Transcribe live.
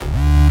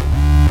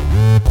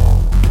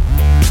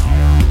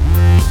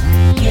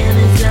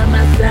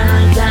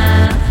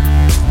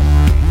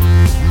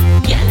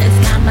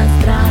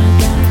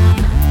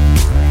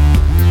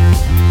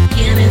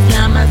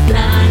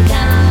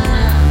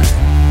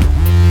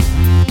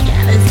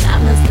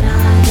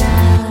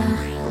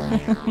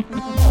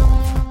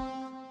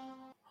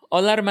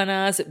Hola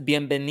hermanas,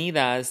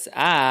 bienvenidas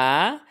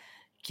a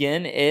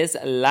 ¿Quién es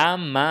la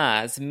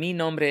más? Mi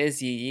nombre es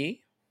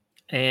Gigi.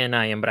 And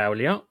I am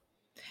Braulio.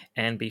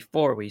 And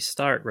before we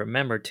start,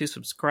 remember to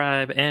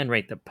subscribe and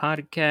rate the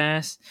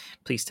podcast.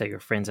 Please tell your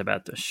friends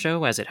about the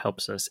show as it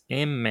helps us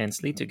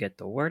immensely to get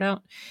the word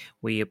out.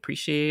 We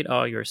appreciate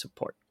all your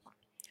support.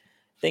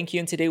 Thank you,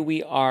 and today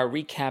we are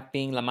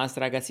recapping La Mas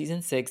Draga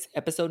Season 6,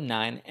 Episode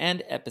 9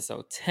 and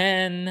Episode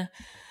 10.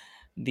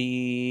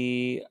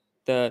 The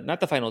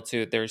not the final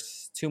two,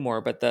 there's two more,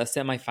 but the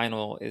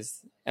semifinal is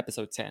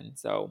Episode 10.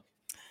 So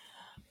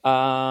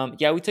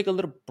yeah, we took a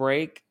little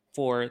break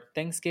for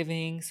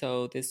Thanksgiving.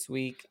 So this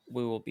week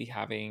we will be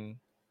having,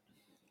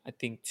 I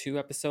think, two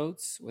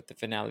episodes with the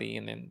finale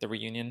and then the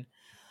reunion,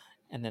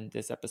 and then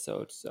this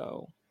episode.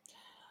 So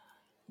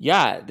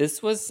yeah,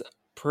 this was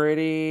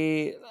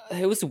pretty.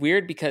 It was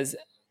weird because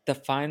the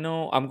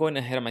final. I'm going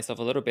ahead of myself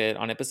a little bit.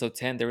 On episode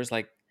 10, there was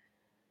like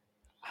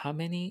how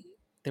many?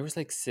 There was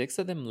like six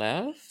of them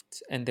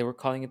left, and they were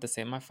calling it the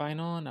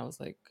semifinal. And I was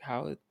like,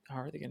 how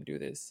are they going to do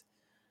this?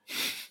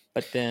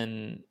 But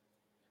then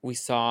we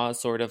saw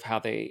sort of how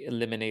they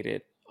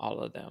eliminated all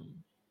of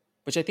them,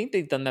 which I think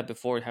they've done that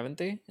before, haven't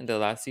they? In the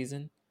last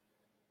season.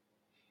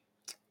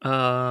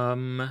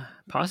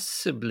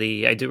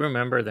 Possibly. I do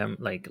remember them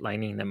like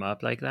lining them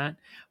up like that.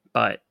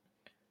 But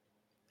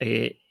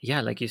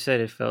yeah, like you said,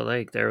 it felt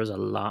like there was a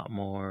lot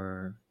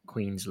more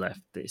queens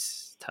left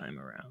this time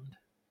around.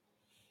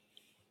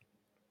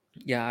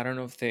 Yeah, I don't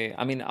know if they.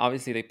 I mean,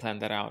 obviously they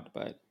planned that out,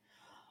 but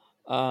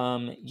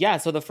yeah.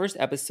 So the first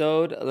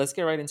episode. Let's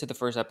get right into the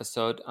first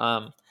episode.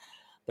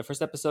 The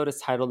first episode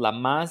is titled La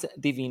Más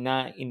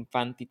Divina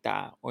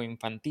Infantita or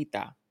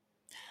Infantita.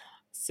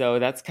 So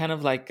that's kind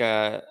of like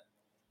the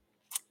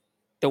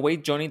way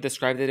Joni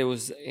described it. It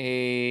was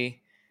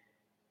a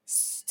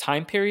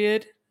time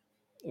period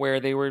where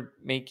they were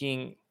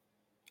making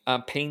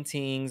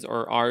paintings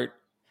or art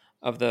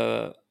of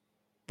the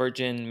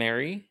Virgin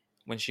Mary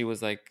when she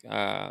was like,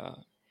 I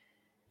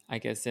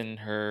guess in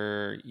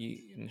her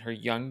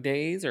young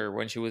days or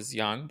when she was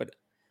young, but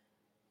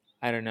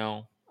I don't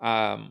know.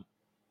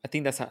 I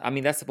think I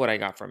mean, that's what I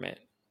got from it.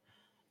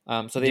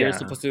 So they were Yeah,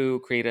 supposed to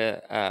create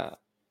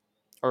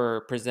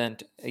or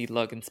present a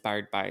look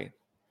inspired by,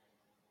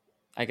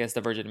 I guess,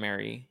 the Virgin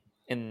Mary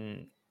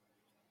in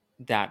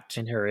that,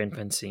 in her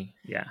infancy.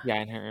 Yeah.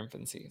 yeah, in her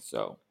infancy.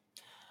 So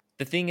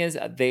the thing is,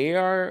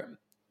 they're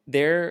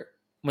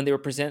when they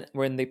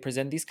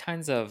present these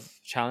kinds of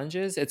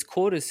challenges, it's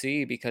cool to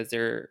see because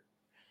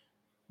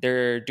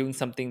they're doing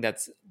something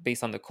that's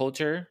based on the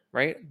culture,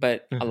 right?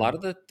 But a lot Hmm.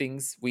 of the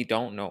things we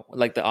don't know,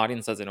 like the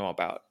audience doesn't know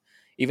about,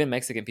 even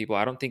Mexican people.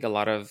 I don't think a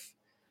lot of,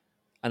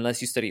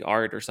 unless you study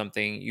art or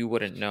something, you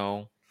wouldn't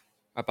know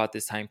about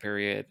this time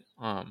period.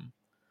 Yeah.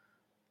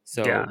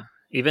 So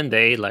Even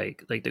they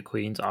like the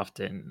queens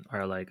often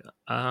are like,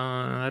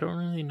 I don't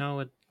really know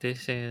what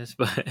this is,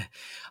 but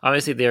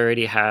obviously they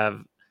already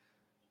have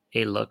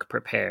a look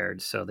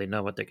prepared, so they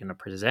know what they're gonna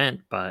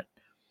present, but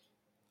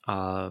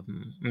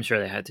I'm sure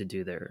they had to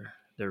do their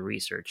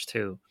research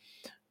too.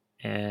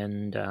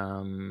 And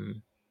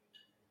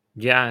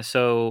yeah,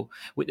 so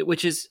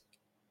which is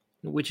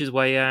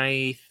why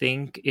I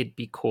think it'd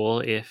be cool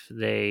if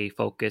they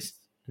focused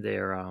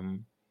their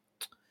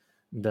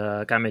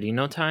the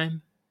camerino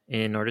time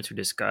in order to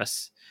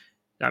discuss.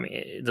 I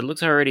mean, the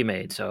looks are already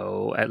made,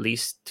 so at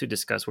least to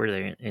discuss where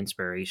their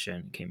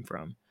inspiration came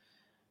from,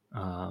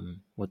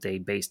 what they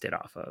based it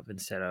off of,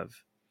 instead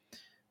of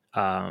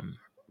um,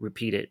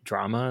 repeated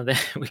drama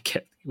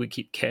that we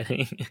keep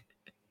getting.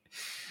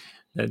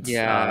 That's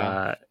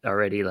yeah,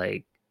 already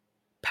like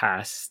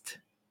past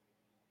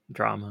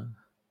drama.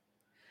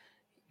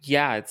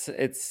 yeah,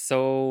 it's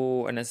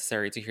so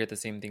unnecessary to hear the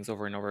same things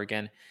over and over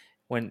again.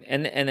 When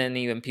and then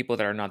even people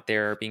that are not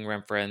there are being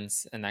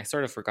referenced, and I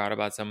sort of forgot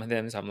about some of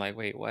them. So I'm like,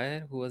 wait,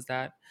 what? Who was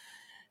that?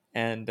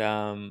 And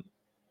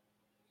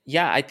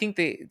yeah, I think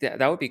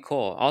that would be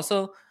cool.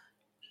 Also,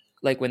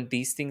 like when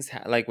these things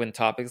like when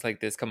topics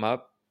like this come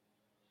up,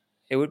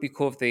 it would be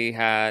cool if they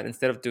had,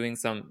 instead of doing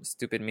some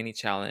stupid mini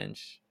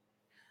challenge,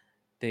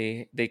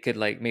 they could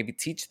like maybe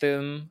teach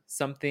them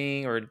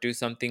something or do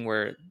something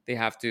where they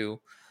have to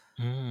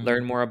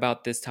learn Mm. more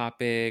about this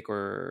topic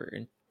or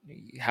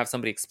have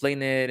somebody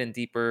explain it in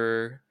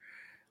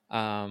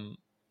um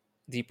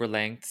deeper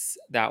lengths.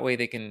 That way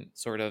they can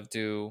sort of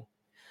do,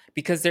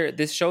 because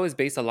this show is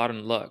based a lot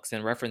on looks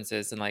and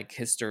references and like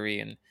history,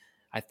 and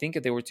I think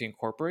if they were to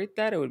incorporate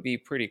that, it would be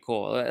pretty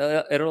cool.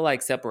 It'll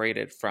like separate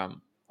it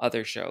from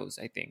other shows,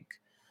 I think.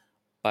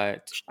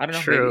 But I don't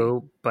know, maybe.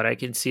 True, but I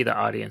can see the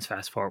audience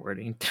fast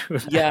forwarding through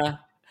that. Yeah,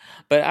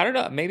 but I don't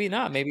know, maybe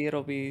not. Maybe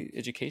it'll be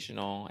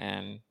educational,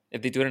 and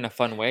if they do it in a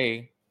fun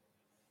way.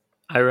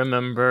 I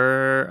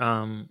remember,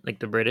 like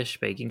the British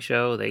baking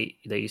show. They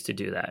used to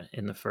do that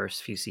in the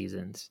first few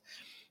seasons.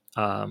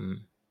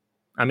 Um,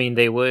 I mean,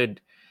 they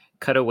would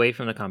cut away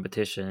from the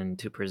competition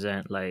to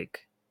present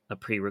like a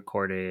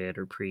pre-recorded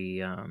or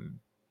pre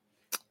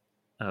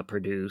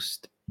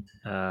produced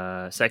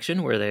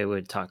section where they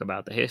would talk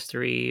about the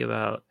history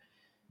about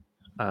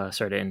a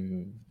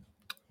certain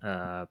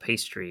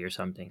pastry or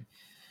something.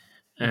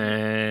 Mhm.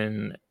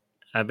 And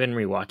I've been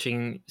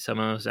rewatching some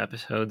of those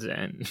episodes,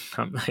 and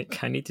I'm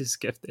like, I need to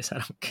skip this. I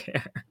don't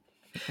care.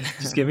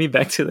 Just get me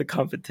back to the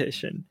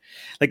competition.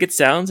 Like, it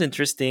sounds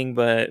interesting,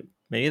 but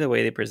maybe the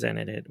way they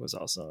presented it was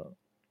also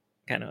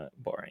kind of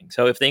boring.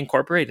 So if they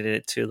incorporated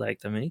it to like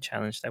the mini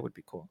challenge, that would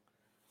be cool.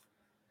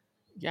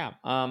 Yeah.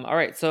 All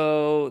right.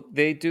 So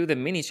they do the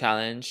mini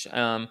challenge,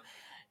 and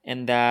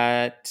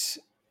that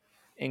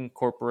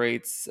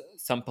incorporates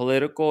some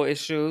political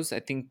issues. I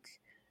think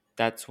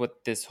that's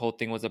what this whole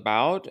thing was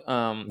about.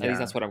 At least Yeah.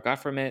 that's what I've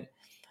got from it.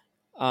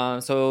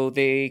 So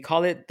they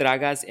call it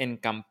Dragas en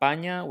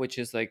Campaña, which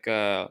is like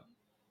they're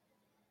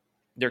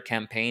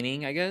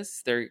campaigning, I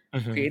guess. They're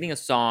Hmm. creating a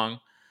song.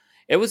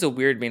 It was a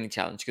weird mini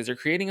challenge because they're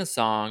creating a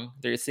song,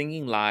 they're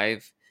singing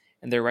live,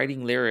 and they're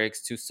writing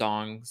lyrics to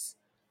songs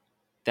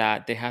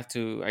that they have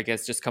to, I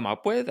guess, just come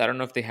up with. I don't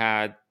know if they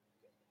had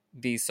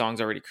these songs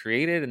already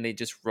created and they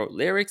just wrote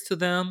lyrics to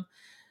them.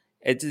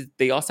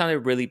 They all sounded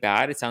really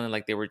bad. It sounded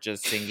like they were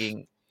just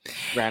singing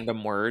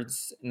random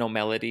words, no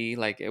melody.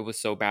 Like it was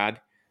so bad.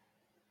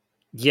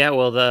 Yeah.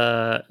 Well,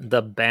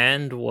 the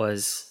band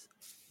was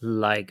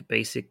like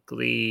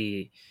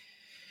basically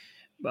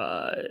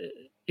uh,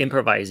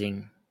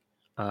 improvising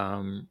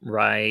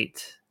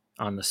right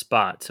on the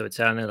spot. So it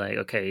sounded like,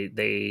 okay,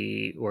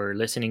 they were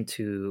listening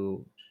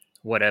to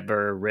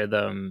whatever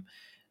rhythm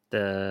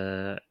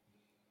the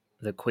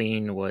the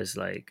queen was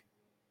like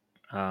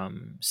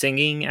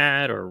singing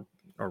at, or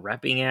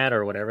rapping at,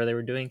 or whatever they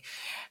were doing,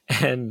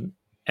 and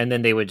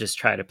then they would just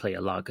try to play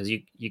along, because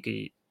you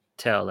could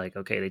tell, like,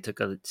 okay, they took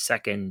a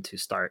second to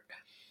start.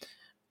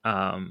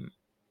 Um,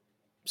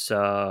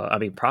 so I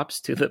mean,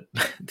 props to the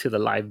to the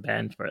live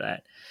band for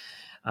that,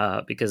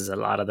 because a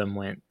lot of them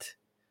went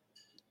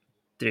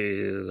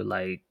through,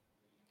 like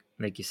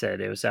you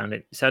said, it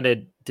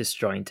sounded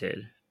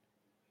disjointed.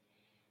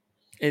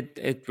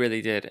 It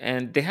really did.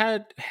 And they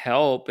had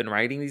help in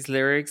writing these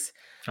lyrics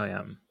Oh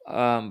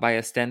yeah. by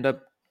a stand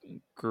up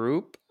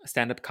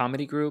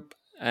comedy group.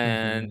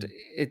 And Hmm.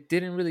 it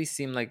didn't really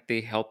seem like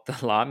they helped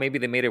a lot. Maybe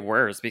they made it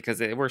worse because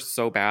they were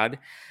so bad.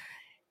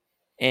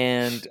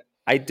 And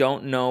I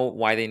don't know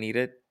why they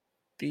needed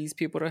these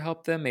people to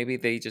help them. Maybe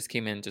they just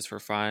came in just for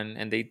fun,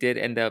 and they did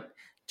end up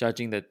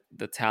judging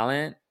the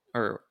talent.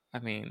 Or I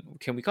mean,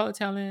 can we call it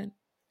talent?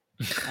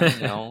 I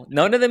don't know.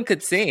 None of them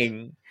could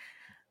sing,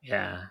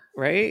 Yeah.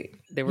 right?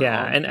 They were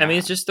Yeah, all and I mean,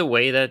 it's bad. just the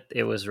way that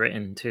it was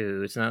written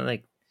too. It's not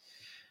like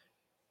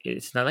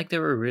they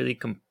were really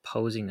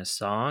composing a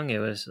song. It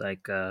was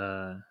like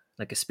a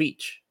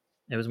speech.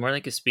 It was more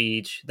like a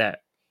speech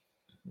that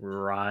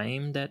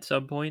rhymed at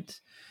some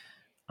point.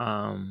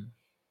 Um,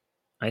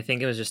 I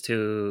think it was just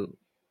too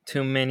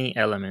many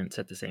elements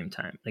at the same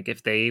time. Like,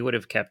 if they would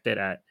have kept it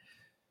at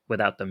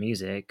without the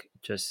music,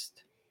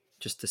 just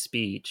the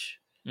speech,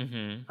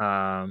 Hmm.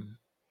 um,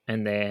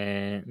 and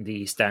then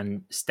the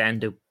stand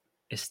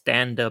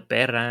up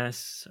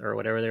eras, or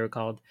whatever they were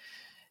called.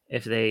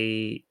 If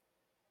they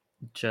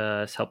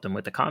just helped them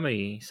with the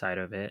comedy side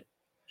of it,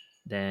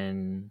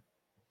 then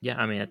yeah,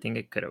 I mean, I think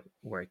it could have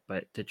worked.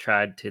 But to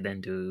try to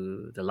then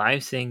do the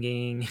live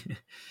singing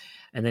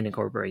and then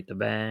incorporate the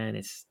band,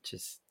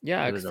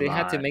 Yeah, it because was a they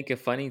had to lot. make it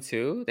funny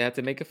too. They had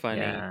to make it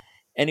funny. Yeah.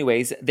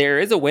 Anyways, there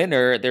is a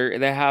winner.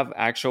 They have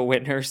actual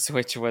winners,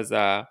 which was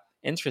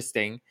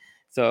interesting.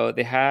 So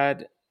they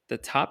had the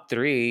top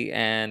three,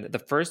 and the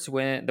first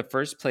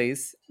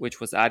place, which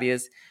was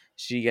Arias,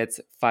 she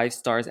gets 5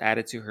 stars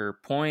added to her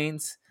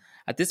points.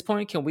 At this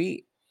point, can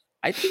we?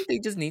 I think they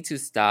just need to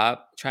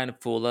stop trying to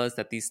fool us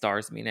that these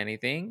stars mean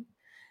anything.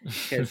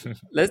 Because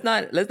let's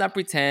not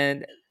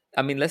pretend.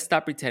 I mean, let's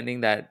stop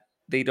pretending that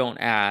they don't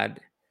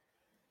add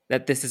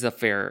that this is a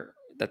fair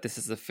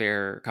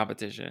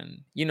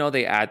competition. You know,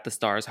 they add the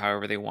stars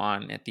however they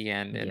want at the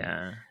end, and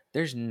Yeah.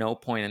 there's no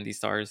point in these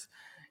stars.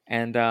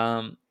 And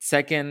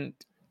second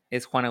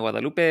is Juana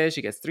Guadalupe.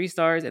 She gets 3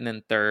 stars, and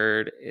then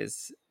third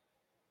is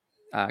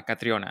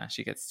Catriona.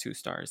 She gets 2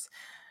 stars.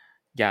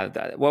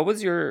 Yeah. What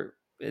was your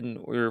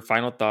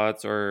final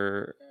thoughts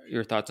or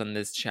your thoughts on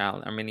this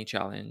challenge or mini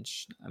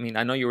challenge? I mean,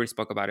 I know you already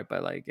spoke about it,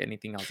 but like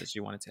anything else that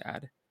you wanted to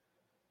add?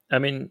 I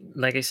mean,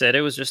 like I said,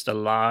 it was just a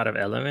lot of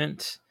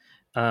elements.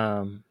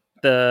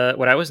 The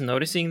What I was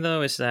noticing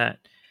though is that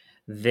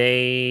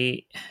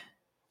they,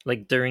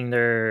 like, during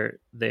their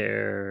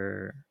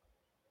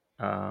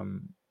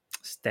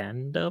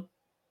stand up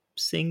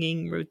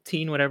singing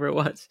routine, whatever it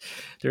was,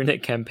 during the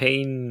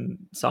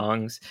campaign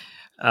songs,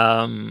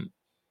 um,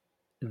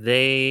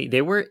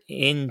 they were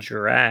in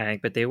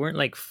drag, but they weren't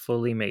like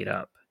fully made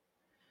up.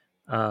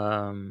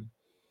 Um,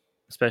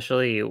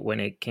 Especially when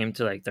it came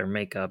to like their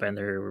makeup, and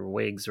their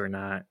wigs were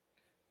not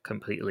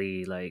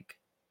completely like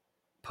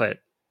put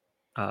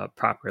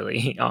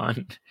properly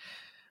on.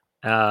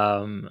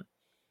 Um,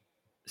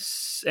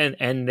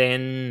 and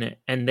then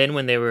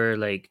when they were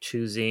like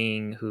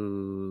choosing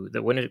who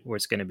the winner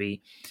was going to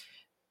be,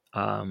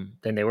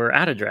 then they were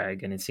out of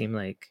drag, and it seemed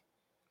like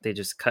they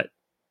just cut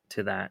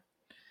to that.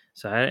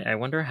 So I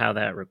wonder how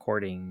that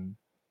recording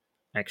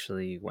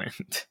actually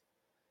went.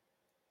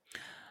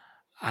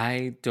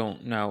 I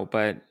don't know,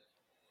 but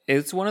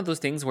it's one of those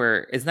things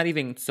where it's not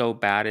even so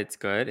bad it's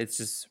good. It's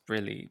just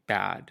really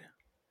bad.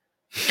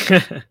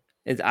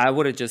 I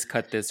would have just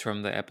cut this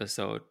from the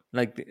episode.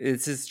 Like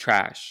it's just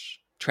trash,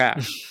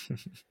 trash.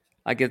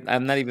 Like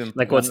I'm not even.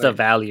 Like, I'm what's the not.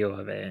 value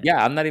of it?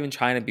 Yeah, I'm not even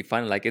trying to be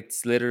funny. Like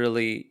it's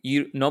literally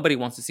you. Nobody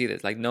wants to see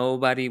this. Like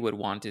nobody would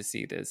want to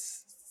see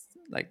this.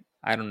 Like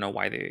I don't know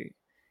why they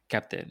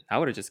kept it. I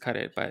would have just cut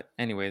it. But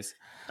anyways,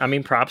 I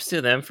mean, props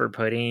to them for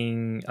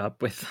putting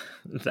up with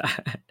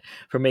that,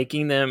 for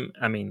making them.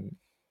 I mean,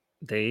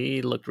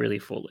 they looked really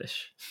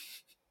foolish.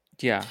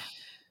 yeah,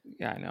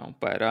 yeah, I know.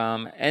 But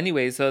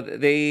anyway, so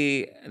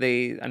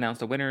they announced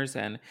the winners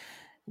and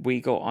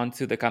we go on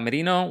to the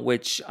camerino,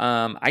 which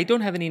I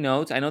don't have any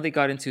notes. I know they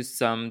got into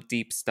some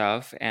deep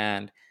stuff,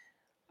 and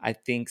I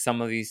think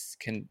some of these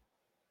can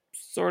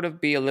sort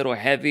of be a little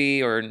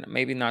heavy or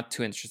maybe not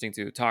too interesting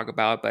to talk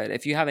about. But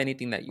if you have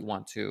anything that you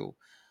want to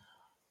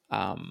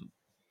um,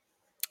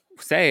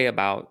 say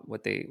about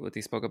what they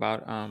spoke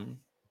about,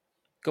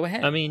 go I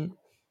ahead. mean,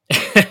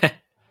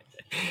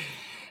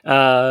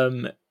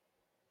 um,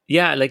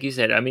 yeah, like you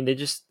said, I mean,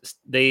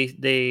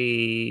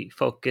 they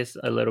focus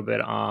a little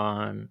bit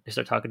on, they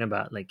start talking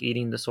about like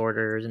eating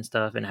disorders and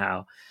stuff, and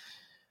how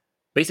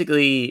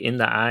basically in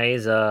the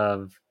eyes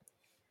of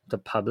the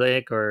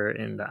public, or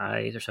in the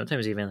eyes, or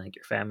sometimes even like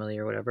your family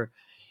or whatever,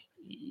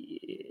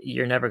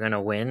 you're never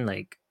gonna win.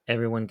 Like,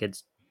 everyone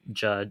gets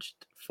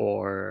judged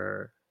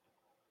for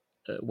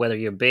whether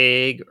you're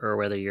big or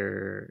whether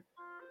you're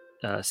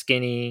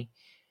skinny.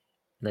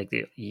 Like,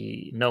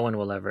 no one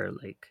will ever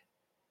like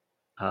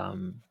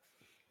um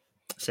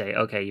say,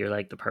 okay, you're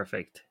like the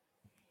perfect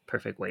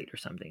weight or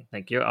something.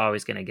 Like, you're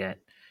always gonna get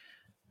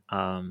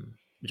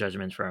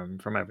judgments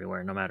from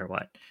everywhere, no matter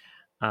what.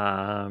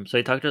 So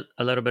he talked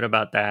a little bit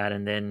about that,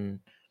 and then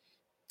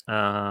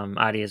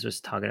Arias was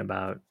talking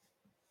about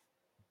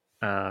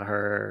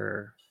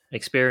her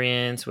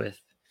experience with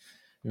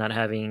not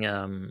having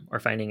or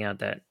finding out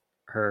that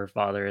her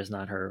father is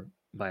not her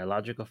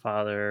biological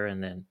father,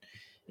 and then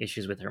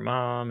issues with her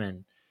mom,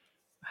 and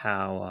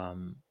how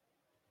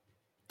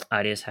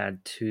Arias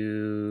had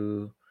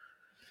to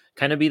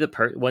kind of be the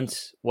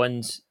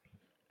once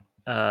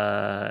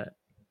uh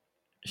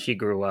she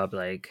grew up,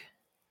 like,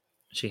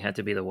 she had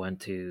to be the one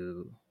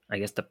to, I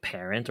guess, the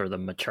parent or the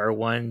mature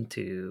one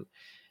to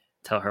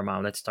tell her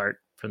mom, let's start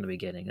from the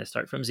beginning, let's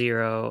start from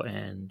zero,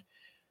 and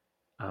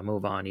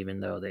move on,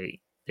 even though they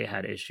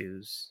had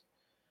issues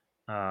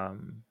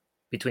um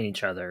between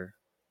each other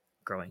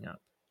growing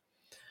up.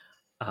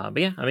 But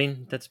yeah, I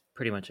mean, that's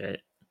pretty much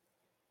it.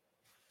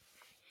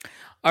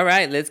 All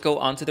right, let's go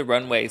on to the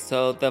runway.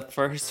 So the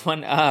first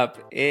one up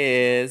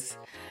is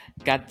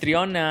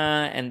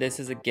Catriona, and this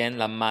is again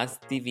La Más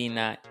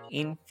Divina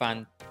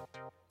Infanta.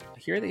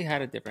 Here they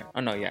had a different.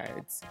 Oh no, yeah,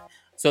 it's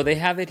so they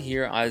have it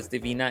here as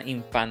Divina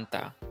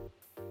Infanta,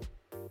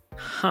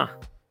 Huh.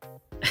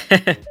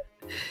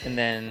 and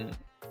then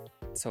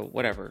so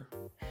whatever.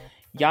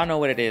 Y'all know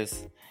what it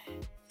is.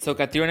 So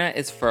Catriona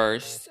is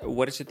first.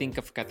 What did you think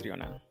of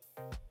Catriona?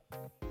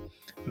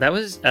 That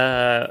was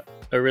a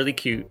really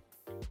cute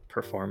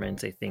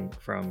performance, I think,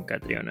 from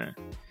Catriona,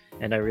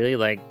 and I really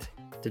liked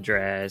the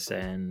dress,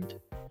 and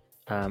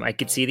I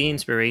could see the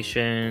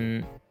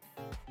inspiration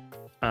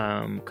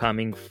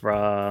coming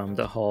from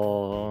the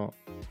whole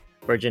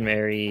Virgin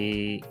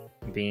Mary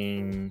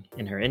being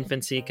in her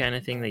infancy kind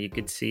of thing, that you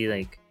could see,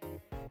 like,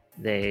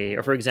 they,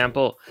 or for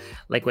example,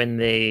 like when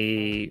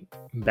they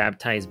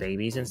baptize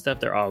babies and stuff,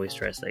 they're always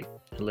dressed like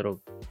a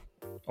little,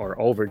 or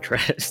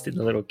overdressed in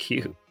a little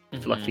cute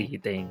fluffy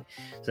thing.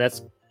 So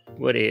that's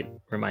what it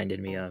reminded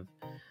me of.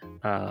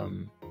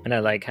 And I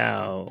like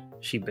how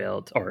she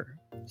built, or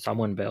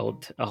someone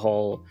built, a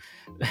whole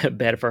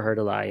bed for her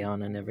to lie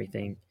on and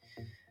everything.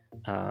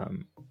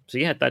 So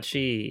yeah, I thought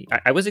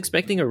I was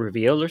expecting a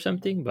reveal or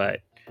something,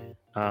 but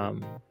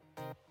um,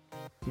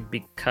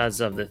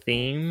 because of the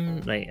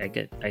theme, like,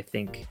 I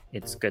think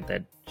it's good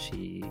that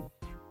she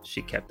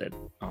kept it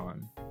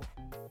on.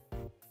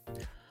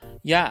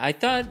 Yeah, I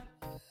thought,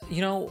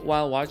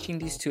 while watching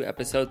these two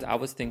episodes, I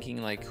was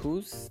thinking like,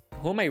 who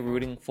am I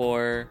rooting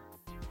for?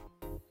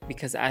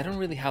 Because I don't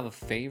really have a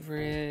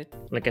favorite.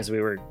 Like, as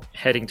we were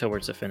heading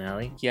towards the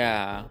finale.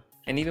 Yeah,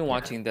 and even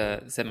watching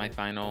the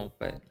semifinal,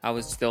 but I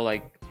was still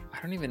like,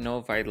 I don't even know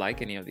if I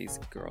like any of these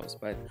girls,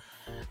 but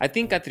I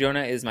think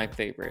Catriona is my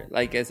favorite.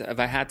 Like, if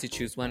I had to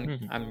choose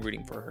one, I'm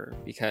rooting for her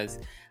because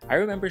I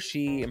remember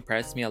she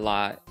impressed me a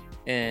lot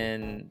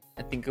in,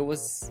 I think it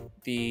was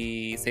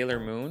the Sailor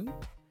Moon,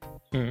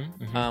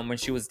 when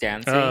she was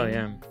dancing. Oh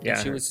yeah, yeah,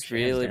 and she was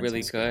really,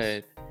 really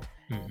good.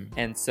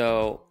 And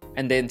so,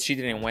 and then she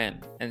didn't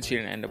win, and she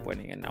didn't end up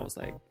winning, and I was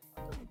like,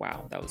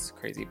 wow, that was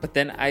crazy. But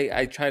then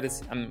I try to,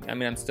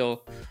 I'm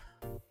still,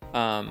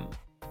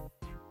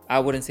 I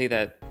wouldn't say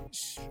that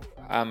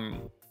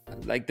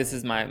like this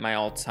is my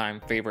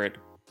all-time favorite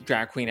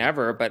drag queen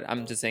ever, but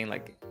I'm just saying,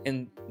 like,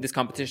 in this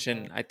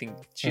competition, I think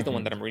she's the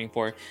one that I'm rooting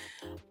for.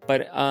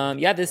 But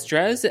yeah, this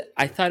dress,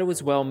 I thought it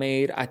was well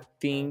made. I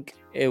think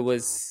it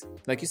was,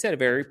 like you said,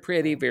 very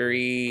pretty,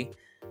 very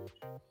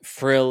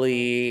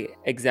frilly.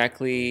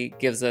 Exactly,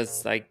 gives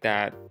us like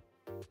that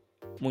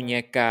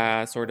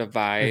muñeca sort of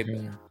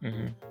vibe.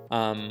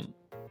 Um,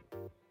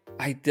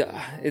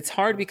 it's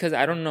hard because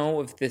I don't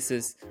know if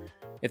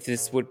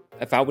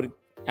I would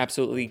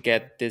absolutely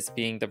get this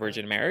being the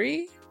Virgin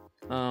Mary.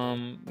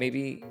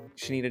 Maybe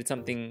she needed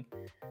something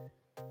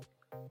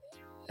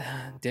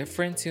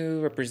different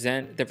to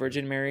represent the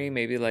Virgin Mary.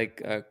 Maybe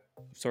like a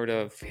sort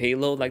of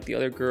halo like the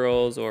other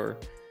girls, or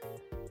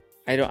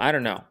I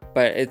don't know.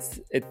 But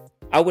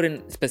I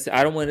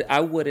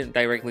wouldn't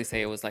directly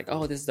say it was like,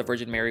 oh, this is the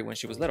Virgin Mary when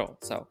she was little.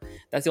 So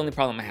that's the only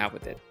problem I have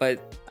with it.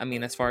 But I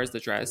mean, as far as the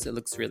dress, it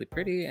looks really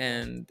pretty,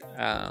 and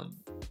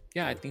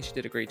yeah, I think she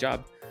did a great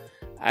job.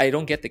 I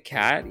don't get the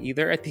cat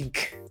either.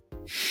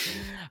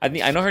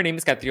 I know her name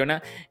is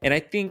Catriona, and I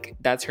think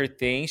that's her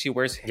thing. She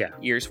wears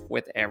ears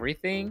with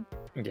everything.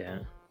 Yeah.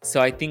 So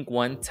I think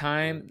one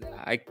time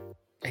I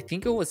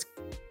think it was,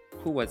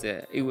 who was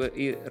it? It was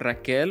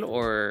Raquel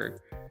or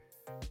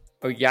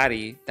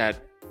Yari that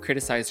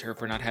criticized her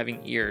for not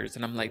having ears,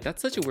 and I'm like,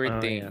 that's such a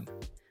weird thing. Yeah.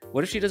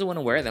 What if she doesn't want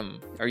to wear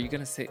them? Are you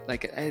gonna say,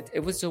 like,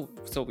 it was so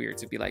weird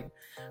to be like,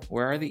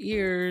 where are the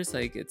ears?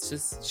 Like, it's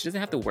just, she doesn't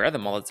have to wear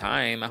them all the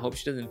time. I hope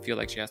she doesn't feel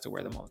like she has to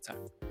wear them all the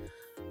time.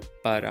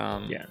 But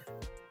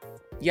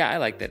yeah, I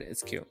like that.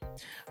 It's cute.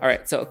 All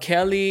right, so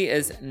Kelly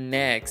is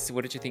next.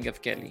 What did you think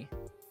of Kelly?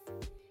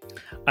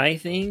 I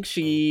think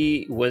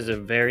she was a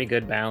very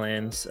good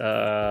balance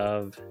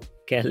of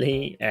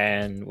Kelly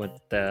and what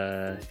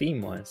the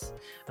theme was,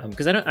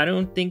 because I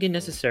don't think it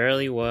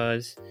necessarily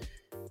was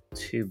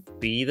to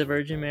be the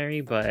Virgin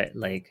Mary, but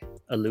like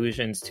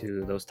allusions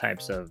to those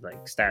types of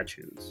like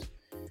statues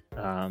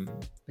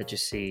that you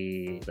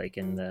see like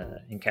in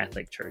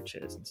Catholic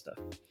churches and stuff.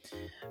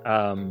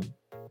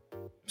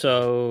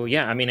 So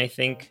yeah, I mean, I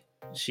think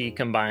she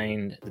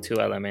combined the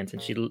two elements,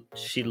 and she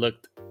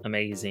looked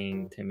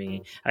amazing to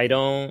me. I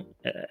don't,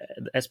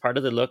 as part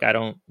of the look, I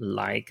don't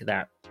like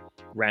that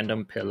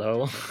random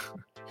pillow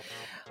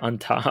on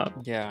top.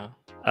 Yeah.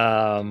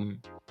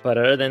 But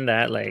other than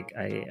that, like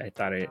I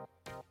thought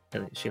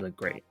she looked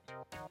great.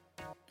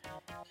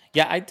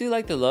 Yeah, I do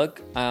like the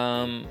look.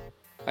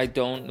 I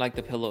don't like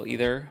the pillow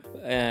either,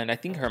 and I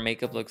think her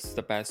makeup looks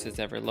the best it's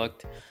ever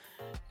looked.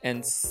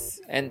 And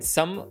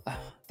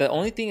the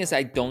only thing is,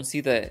 I don't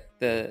see the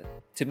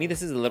to me,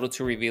 this is a little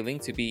too revealing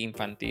to be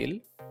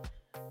infantil.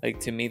 Like,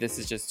 to me, this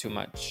is just too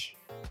much.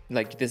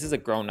 Like, this is a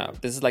grown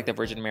up. This is like the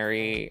Virgin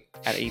Mary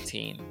at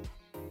 18,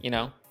 you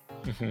know?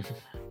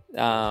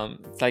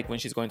 It's like when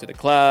she's going to the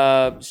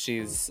club,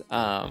 she's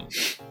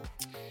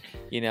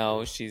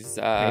she's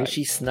maybe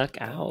she snuck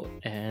out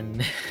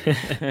and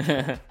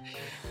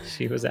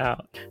she was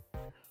out.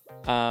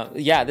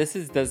 Yeah,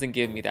 doesn't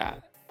give me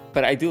that,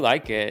 but I do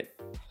like it.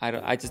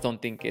 I just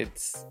don't think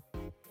it's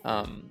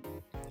I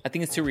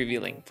think it's too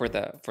revealing for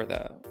the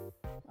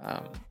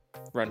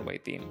runway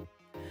theme.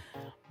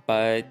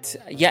 But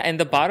yeah, and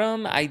the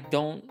bottom, I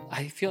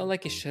feel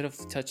like it should have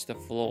touched the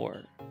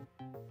floor.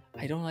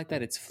 I don't like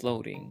that it's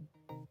floating.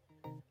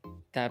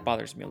 That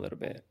bothers me a little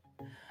bit.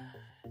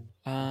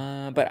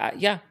 But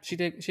yeah, she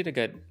did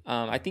good.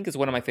 I think it's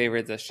one of my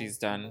favorites that she's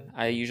done.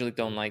 I usually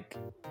don't like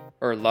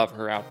or love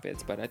her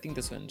outfits, but I think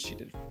this one she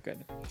did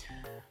good.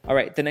 All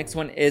right, the next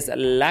one is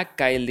La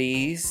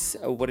Kailis.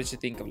 What did you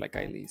think of La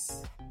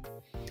Kailis?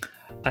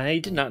 I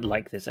did not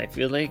like this. I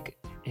feel like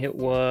it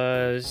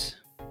was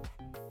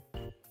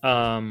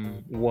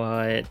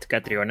what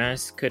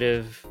Catriona's could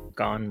have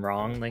gone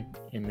wrong, like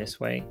in this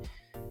way.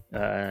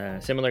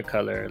 Similar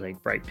color,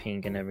 like bright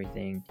pink and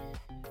everything,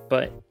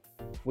 but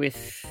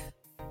with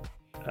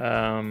La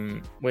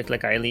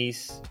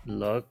Kailis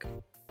look,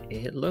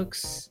 it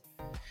looks,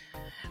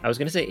 I was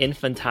gonna say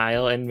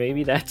infantile, and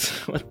maybe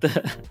that's what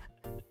the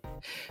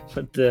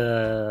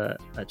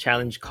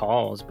challenge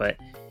calls, but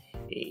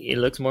it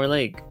looks more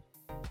like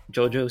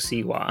Jojo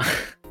Siwa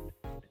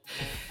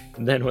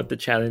than what the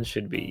challenge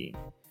should be.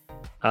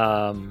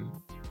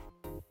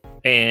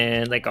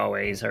 And like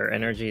always, her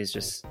energy is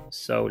just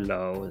so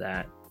low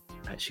that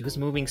she was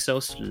moving so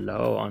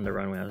slow on the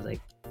runway. I was like,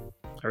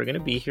 are we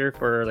gonna be here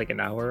for like an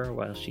hour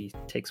while she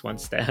takes one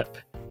step?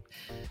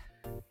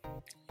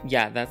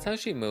 Yeah, that's how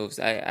she moves.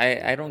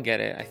 I don't get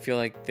it. I feel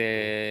like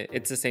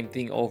it's the same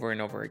thing over and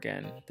over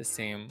again. The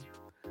same,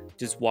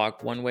 just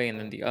walk one way and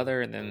then the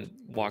other and then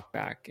walk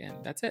back,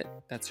 and that's it.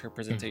 That's her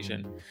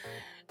presentation.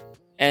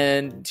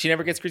 And she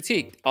never gets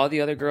critiqued. All the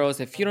other girls,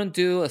 if you don't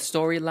do a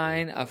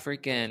storyline, a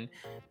freaking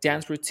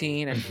dance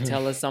routine, and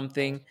tell us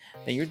something,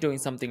 then you're doing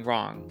something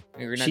wrong.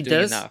 You're not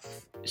doing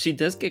enough. She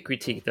does get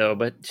critiqued though,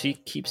 but she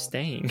keeps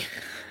staying.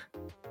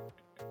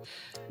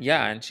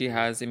 Yeah, and she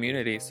has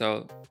immunity,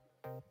 so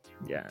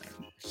yeah,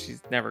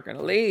 she's never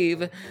gonna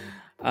leave.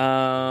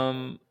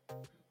 Or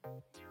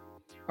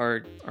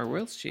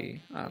will she?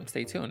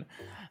 Stay tuned.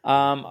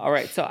 All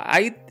right, so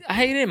I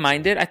didn't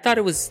mind it. I thought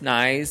it was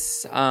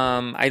nice.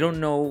 I don't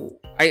know.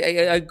 I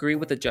agree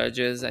with the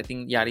judges. I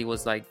think Yari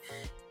was like,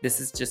 this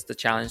is just the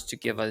challenge to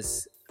give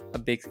us a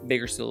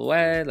bigger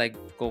silhouette, like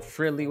go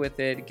frilly with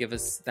it, give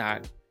us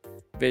that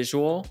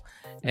visual.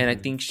 And I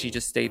Mhm. think she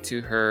just stayed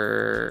to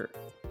her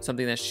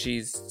something that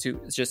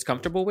just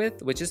comfortable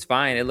with, which is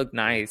fine. It looked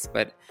nice,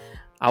 but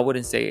I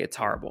wouldn't say it's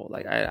horrible.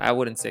 Like I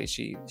wouldn't say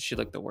she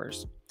looked the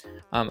worst.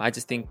 I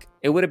just think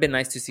it would have been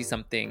nice to see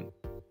something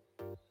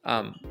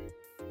um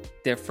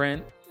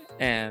different,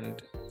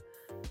 and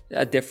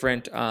a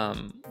different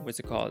what's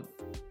it called,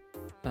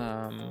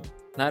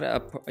 not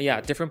a yeah,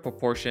 different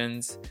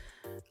proportions,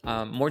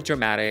 more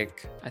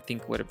dramatic. I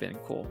think would have been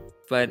cool,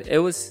 but it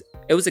was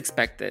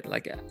expected.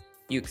 Like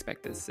you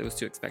expect this, it was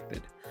too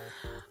expected.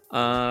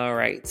 All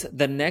right,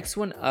 the next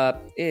one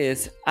up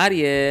is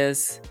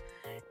Aries.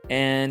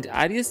 And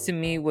Aries to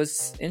me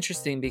was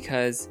interesting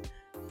because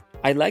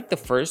I liked the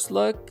first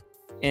look,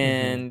 Mhm.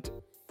 and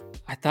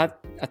I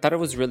thought it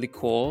was really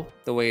cool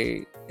the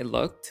way it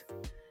looked,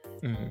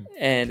 Mhm.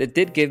 and it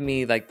did give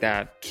me like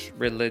that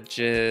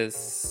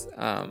religious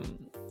Like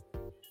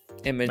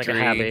a imagery.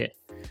 habit,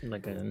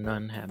 like a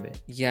nun habit.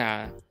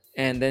 Yeah,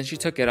 and then she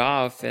took it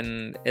off,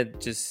 and it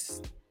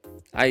just,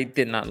 I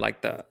did not like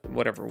the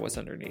whatever was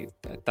underneath.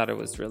 I thought it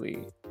was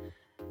really,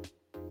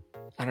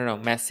 I don't know,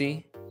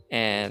 messy,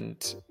 and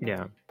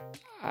Yeah.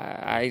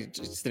 I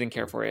just didn't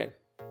care for it.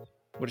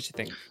 What did you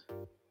think?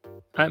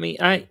 I mean,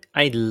 I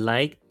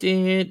liked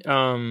it.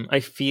 I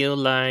feel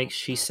like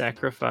she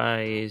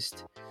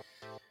sacrificed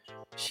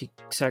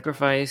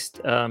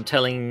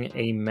telling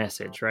a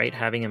message, right?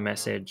 Having a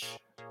message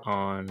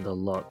on the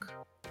look,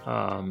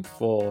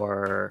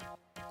 for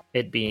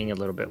it being a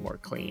little bit more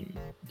cleaned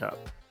up.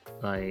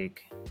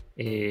 Like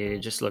it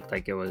just looked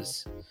like it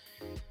was.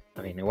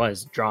 I mean, it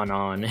was drawn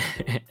on,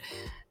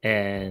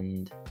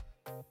 and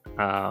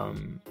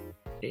um,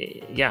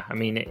 yeah. I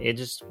mean, it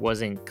just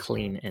wasn't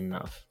clean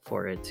enough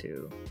for it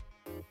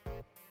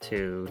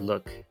to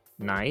look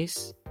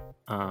nice.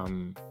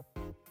 Um,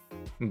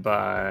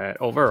 but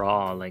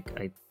overall, like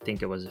I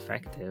think it was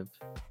effective.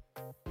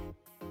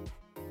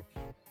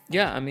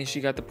 Yeah, I mean,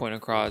 she got the point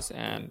across,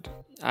 and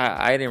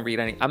I didn't read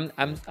any. I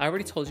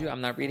already told you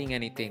I'm not reading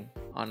anything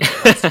on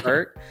that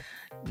skirt.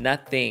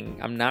 Nothing.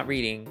 I'm not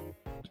reading.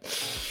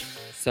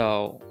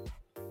 So,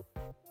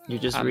 You're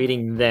just I'm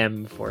reading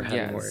them for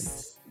having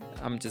words. yes,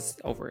 I'm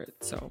just over it.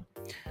 So,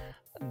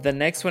 the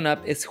next one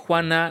up is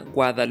Juana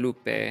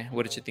Guadalupe.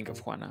 What did you think of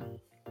Juana?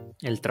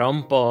 El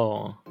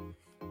trompo.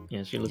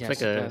 Yeah, she looks Yeah, like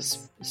she a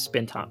does.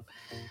 spin top.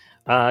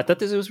 I thought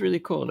this was really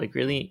cool, like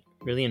really,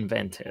 really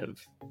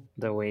inventive,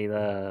 the way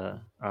the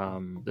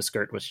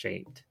skirt was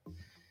shaped,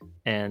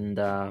 and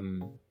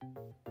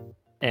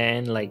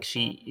like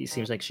it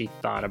seems like she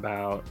thought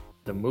about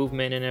the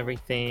movement and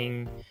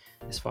everything,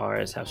 as far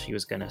as how she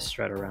was gonna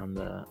strut around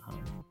the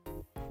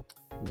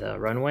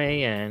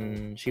runway,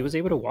 and she was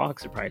able to walk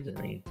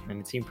surprisingly, and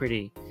it seemed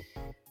pretty,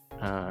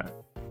 uh,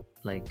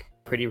 like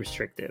pretty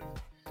restrictive.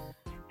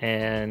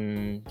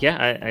 And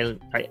yeah,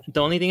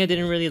 the only thing I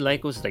didn't really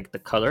like was like the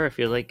color. I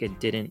feel like it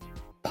didn't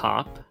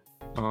pop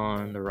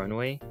on the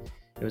runway.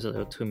 It was a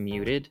little too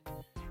muted,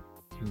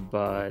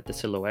 but the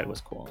silhouette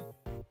was cool.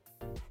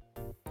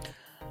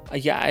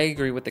 Yeah, I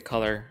agree with the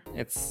color.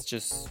 It's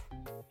just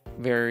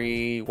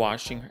very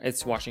washing.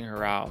 It's washing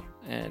her out,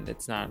 and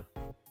it's not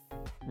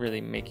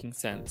really making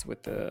sense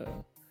with the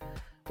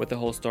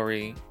whole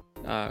story,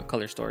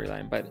 color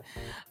storyline. But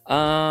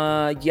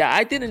yeah,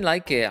 I didn't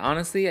like it,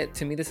 honestly.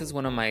 To me, this is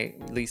one of my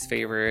least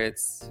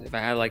favorites. If I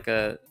had like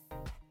a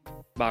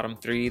bottom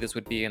three, this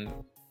would be in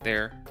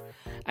there.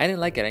 I didn't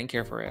like it. I didn't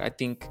care for it. I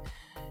think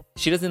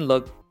she doesn't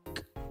look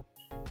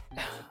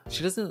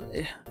she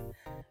doesn't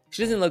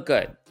she doesn't look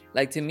good.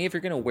 Like, to me, if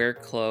you're gonna wear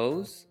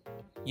clothes,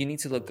 you need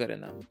to look good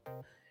in them,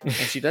 and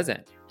she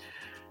doesn't.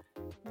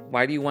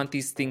 Why do you want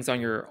these things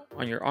on your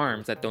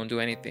arms that don't do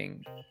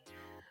anything?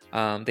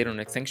 They don't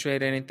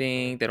accentuate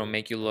anything. They don't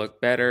make you look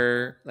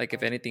better. Like,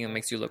 if anything, it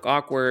makes you look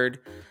awkward.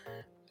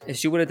 If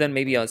she would have done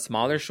maybe a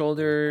smaller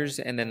shoulders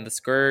and then the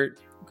skirt,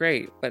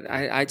 great. But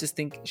I just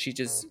think she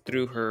just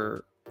threw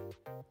her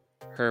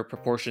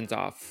proportions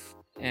off,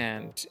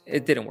 and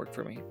it didn't work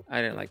for me.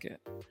 I didn't like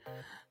it.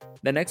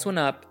 The next one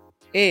up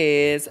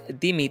is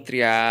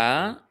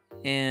Dimitria.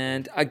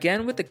 And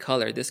again, with the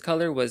color, this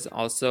color was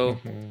also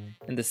Mhm.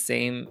 in the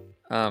same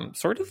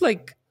sort of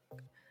like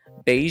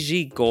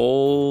beigey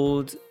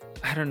gold.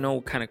 I don't know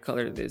what kind of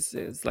color this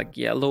is, like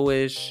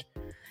yellowish.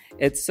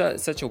 It's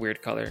such a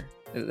weird color.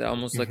 It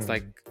almost looks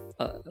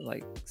Mhm.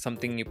 like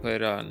something you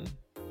put on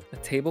a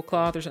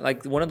tablecloth or something,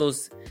 like one of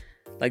those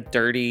like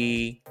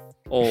dirty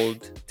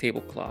old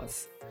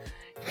tablecloths.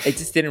 It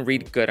just didn't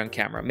read good on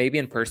camera. Maybe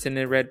in person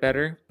it read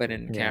better, but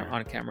Yeah.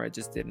 on camera it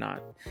just did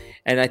not.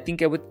 And I think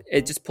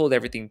it just pulled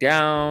everything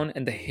down,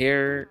 and the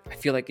hair, I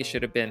feel like it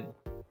should have been,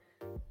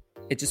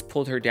 it just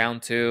pulled her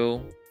down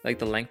too. Like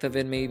the length of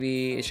it,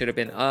 maybe it should have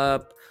been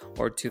up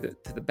or to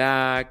the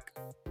back.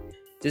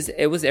 just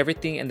it was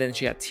everything, and then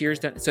she had tears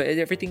down, so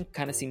everything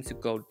kind of seems to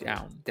go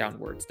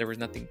downwards. There was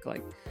nothing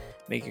like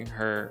making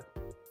her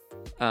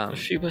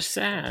She was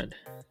sad.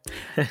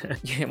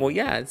 yeah, well,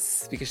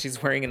 yes, because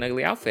she's wearing an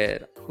ugly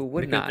outfit. Who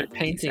would Because they're not be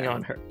painting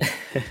on sad?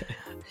 her.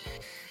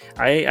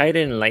 I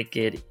didn't like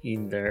it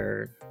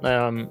either.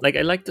 Like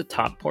I like the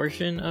top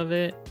portion of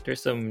it.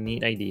 There's some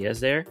neat ideas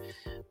there,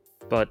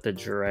 but the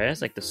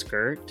dress, like the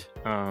skirt,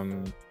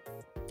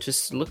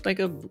 just looked like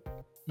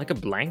a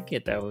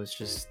blanket that was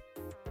just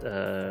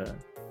uh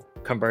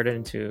converted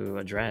into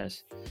a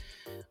dress.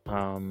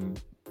 Um,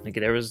 like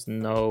there was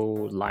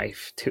no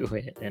life to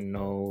it and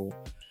no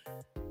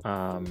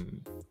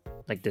um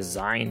like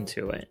design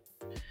to it.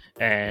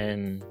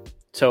 And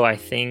so I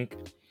think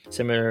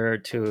similar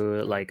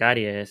to like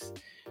Aries,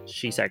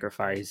 she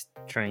sacrificed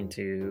trying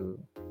to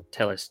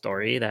tell a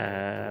story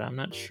that I'm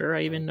not sure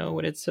I even know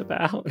what it's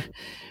about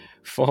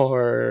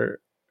for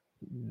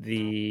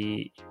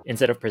the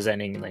instead of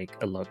presenting like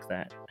a look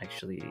that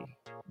actually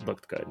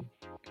looked good.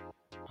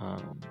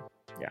 Um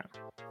yeah.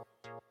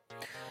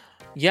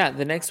 Yeah,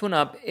 the next one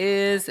up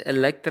is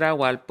Electra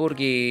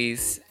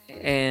Walpurgis,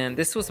 and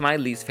this was my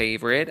least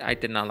favorite. I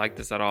did not like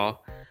this at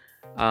all.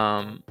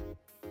 Um,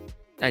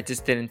 I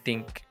just didn't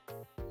think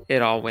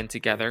it all went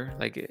together.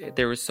 Like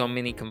there were so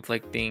many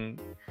conflicting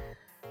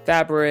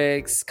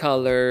fabrics,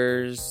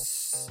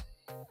 colors.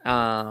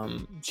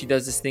 She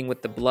does this thing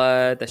with the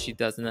blood that she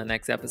does in the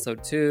next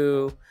episode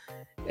too.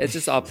 It's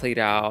just all played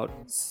out.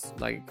 It's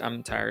like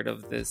I'm tired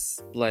of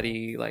this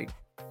bloody like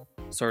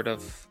sort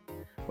of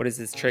what is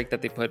this trick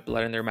that they put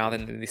blood in their mouth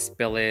and then they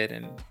spill it,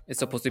 and it's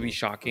supposed to be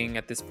shocking.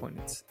 At this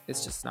point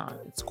it's just not.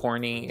 It's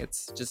corny.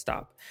 It's just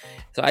stop.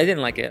 So I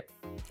didn't like it.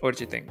 What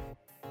did you think?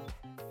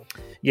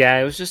 Yeah,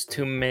 it was just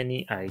too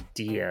many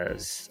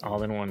ideas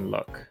all in one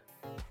look.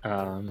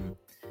 Um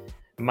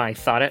my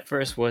thought at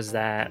first was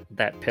that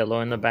that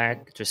pillow in the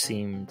back just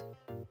seemed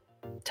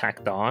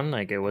tacked on,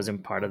 like it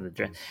wasn't part of the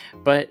dress.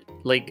 But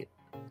like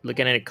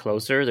looking at it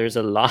closer, there's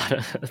a lot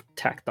of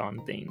tacked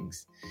on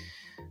things.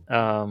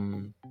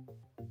 Um,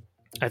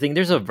 I think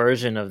there's a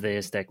version of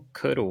this that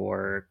could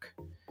work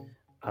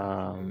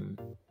um,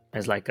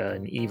 as like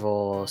an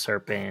evil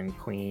serpent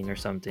queen or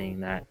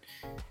something that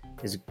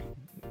is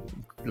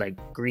like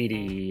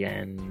greedy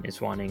and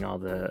is wanting all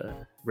the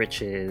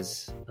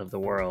riches of the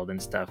world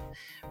and stuff.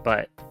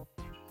 But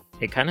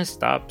it kind of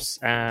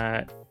stops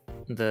at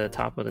the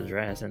top of the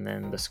dress, and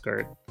then the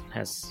skirt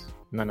has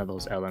none of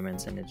those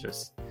elements, and it's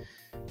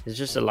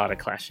just a lot of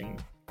clashing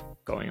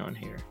going on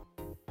here.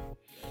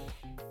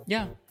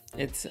 Yeah,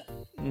 it's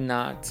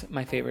not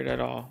my favorite at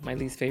all. My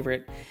least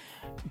favorite.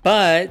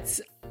 But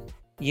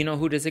you know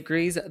who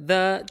disagrees?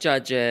 The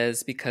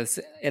judges, because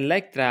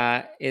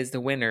Electra is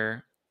the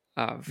winner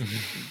of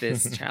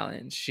this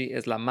challenge. She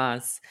is la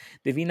más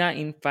divina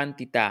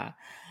infantita.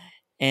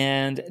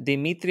 And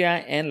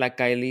Dimitria and La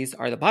Kailis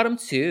are the bottom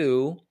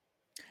two.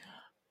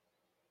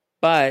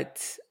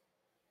 But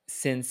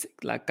since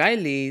La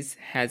Kailis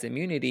has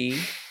immunity,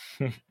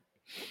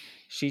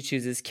 she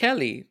chooses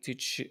Kelly to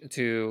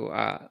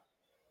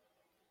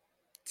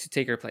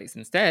take her place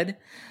instead.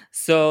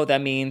 So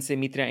that means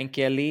Dimitria and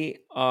Kelly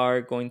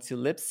are going to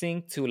lip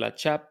sync to La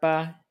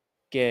Chapa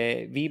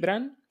que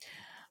Vibran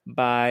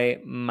by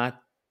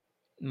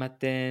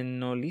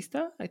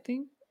Materialista, I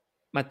think.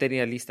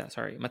 Materialista,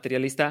 sorry.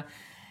 Materialista.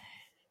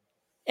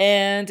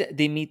 And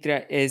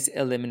Dimitra is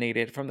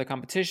eliminated from the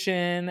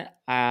competition.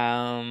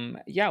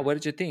 Yeah, what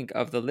did you think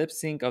of the lip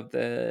sync, of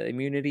the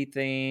immunity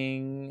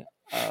thing,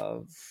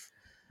 of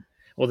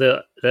Well,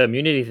 the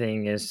immunity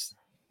thing is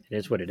it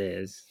is what it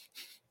is.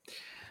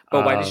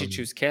 but why did she Um,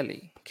 choose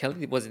Kelly?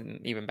 Kelly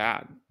wasn't even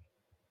bad.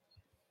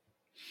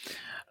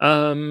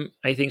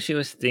 I think she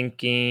was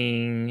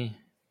thinking.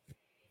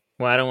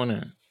 Well, I don't want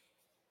to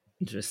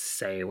just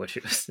say what she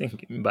was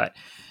thinking, but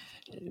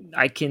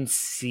I can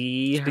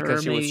see Just her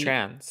because she was maybe.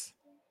 trans.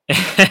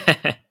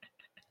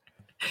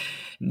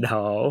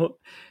 No.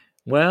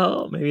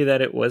 Well, maybe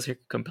that it was her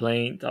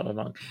complaint all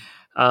along.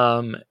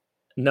 Um,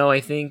 no, I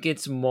think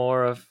it's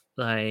more of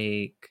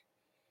like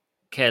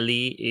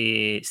Kelly.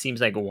 It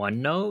seems like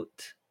one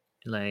note.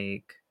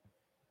 Like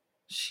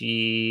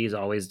she's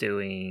always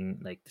doing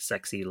like the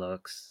sexy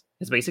looks.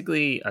 It's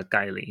basically a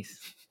Kylie's.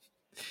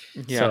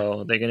 Yeah.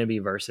 So they're gonna be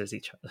versus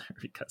each other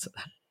because of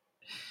that.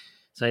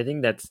 So I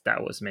think that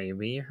was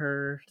maybe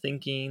her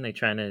thinking, like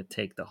trying to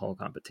take the whole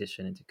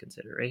competition into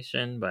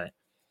consideration.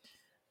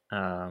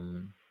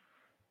 Um,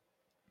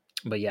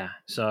 but yeah.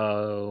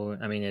 So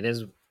I mean, it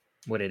is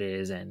what it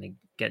is, and it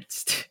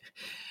gets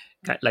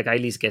to, like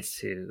at least gets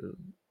to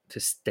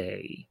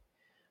stay.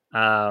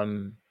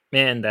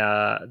 Man,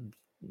 the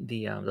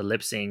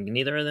lip sync,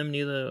 neither of them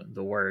knew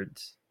the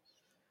words.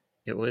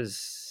 It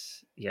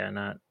was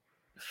not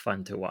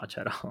fun to watch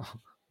at all.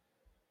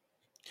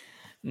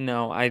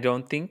 No, I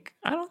don't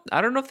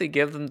know if they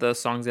give them the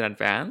songs in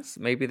advance.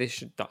 Maybe they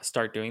should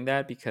start doing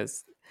that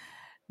because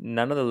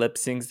none of the lip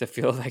syncs to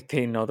feel like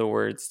they know the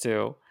words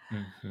too.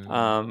 Hmm.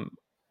 Um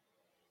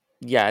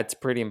yeah, it's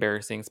pretty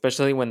embarrassing,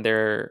 especially when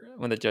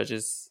the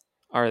judges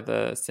or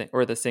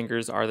the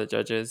singers are the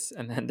judges,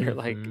 and then they're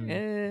like, Mm-hmm.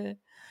 eh.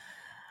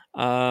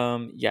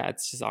 Yeah,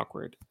 it's just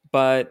awkward.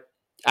 But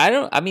I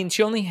don't. I mean,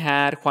 she only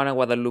had Juana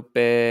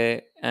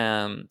Guadalupe,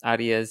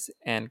 Arias,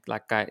 and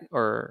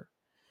or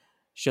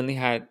she only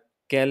had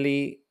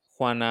Kelly,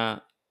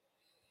 Juana,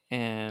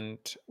 and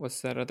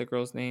what's that other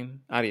girl's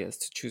name? Arias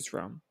to choose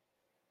from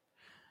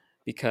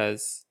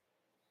because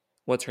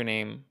what's her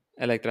name?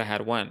 Electra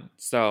had one.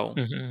 So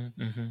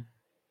Mm-hmm. Mm-hmm.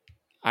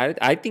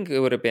 I think it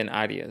would have been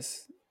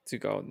Arias to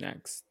go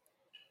next.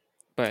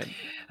 But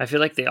I feel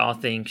like they all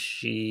think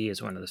she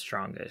is one of the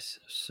strongest,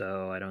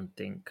 so I don't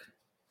think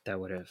that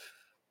would have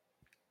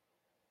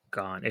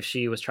gone if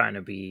she was trying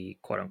to be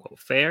quote unquote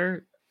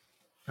fair.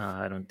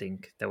 I don't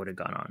think that would have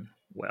gone on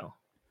well.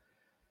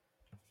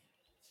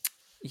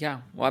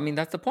 yeah, well, I mean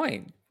that's the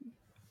point.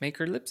 Make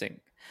her lip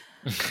sync.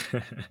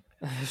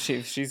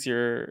 She's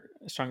your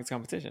strongest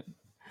competition.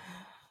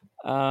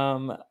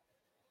 Um.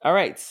 All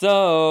right,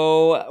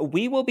 so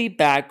we will be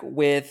back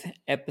with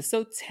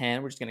episode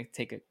 10. We're just gonna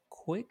take a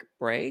quick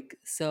break.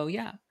 So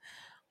yeah,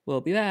 we'll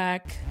be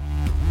back.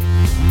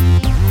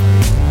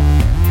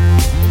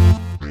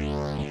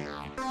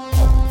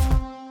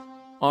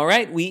 All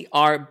right, we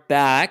are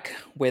back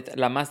with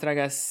La Mas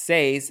Draga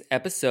S6,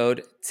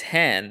 episode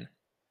 10.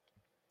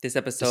 This The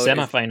episode is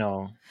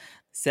semifinal.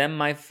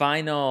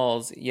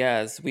 semifinals.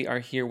 Yes, we are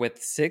here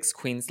with 6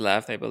 queens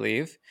left, I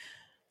believe.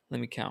 Let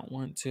me count.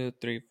 1, 2,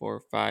 3, 4,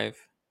 5,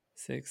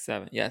 6,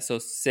 7. Yeah, so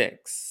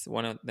 6.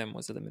 One of them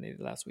was eliminated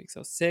last week.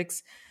 So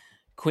 6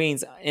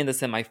 queens in the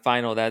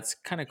semifinal. That's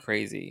kind of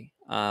crazy.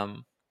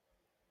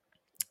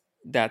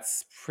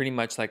 That's pretty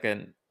much like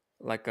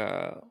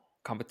a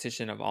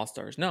competition of all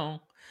stars.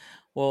 No,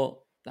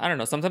 well, I don't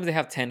know. Sometimes they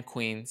have 10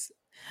 queens.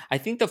 I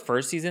think the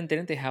first season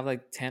didn't they have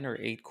like 10 or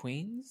 8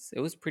 queens?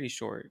 It was pretty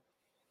short,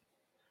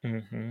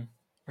 Mm-hmm.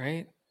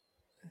 right?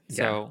 Yeah.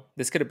 So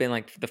this could have been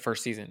like the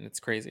first season.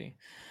 It's crazy.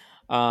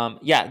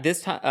 Yeah,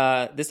 this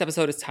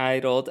episode is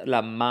titled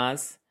La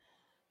Más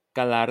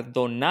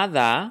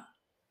Galardonada,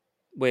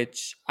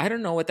 which I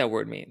don't know what that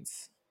word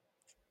means.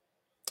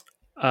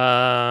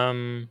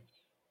 Um.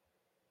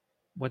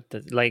 What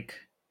the like?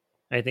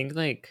 I think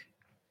like.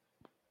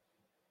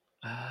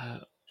 Uh.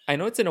 I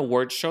know it's an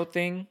award show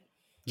thing.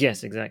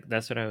 Yes, exactly.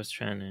 That's what I was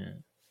trying to.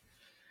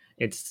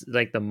 It's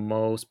like the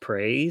most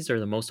praised or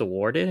the most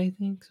awarded. I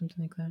think something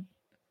like that.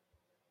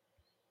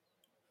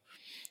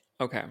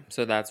 Okay,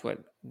 so that's what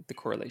the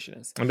correlation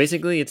is. And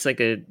basically, it's like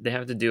a they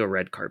have to do a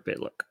red carpet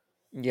look.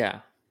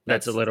 Yeah, That's a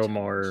that's the little challenge.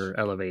 more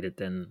elevated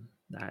than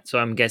that. So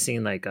I'm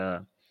guessing like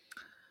a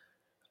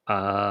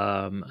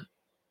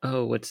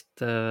oh, what's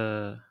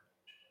the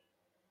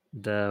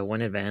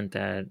one event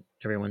that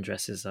everyone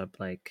dresses up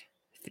like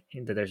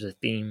that there's a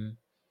theme,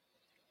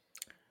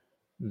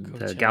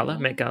 the gala, Coachella?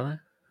 Met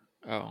Gala.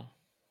 Oh,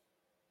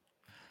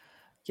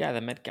 yeah,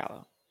 the Met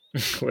Gala.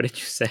 What did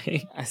you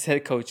say? I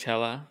said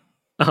Coachella.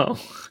 Oh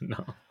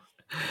no,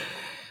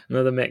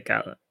 no, the Met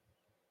Gala.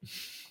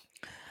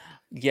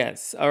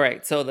 Yes. All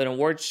right. So the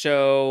award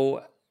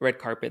show, red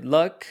carpet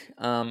look.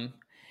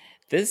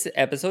 This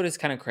episode is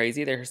kind of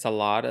crazy. There's a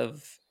lot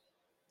of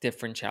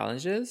different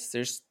challenges.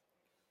 There's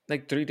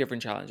like 3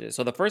 different challenges.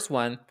 So the first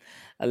one,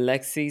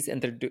 Alexis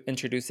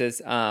introduces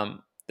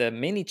the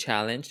mini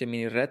challenge, the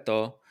mini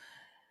reto,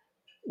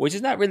 which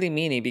is not really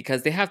mini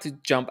because they have to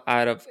jump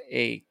out of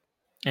a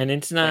And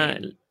it's not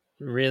plane.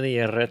 really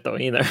a reto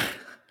either.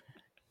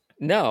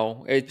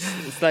 No,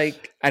 it's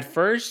like at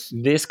first,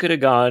 This could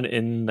have gone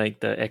in like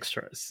the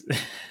extras.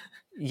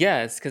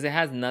 yes, because it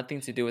has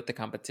nothing to do with the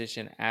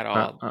competition at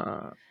all.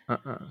 Uh-uh.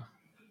 Uh-uh.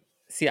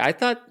 See, I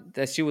thought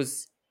that she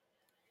was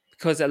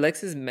because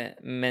Alexis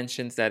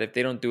mentions that if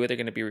they don't do it, they're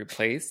going to be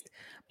replaced.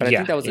 But I think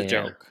Yeah, that was a yeah.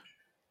 joke.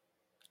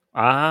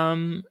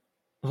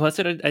 Well, that's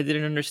what I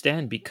didn't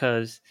understand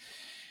because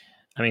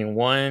I mean,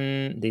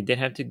 one, they did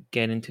have to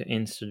get into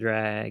Insta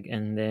drag,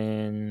 and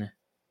then,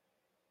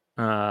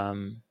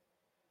 um,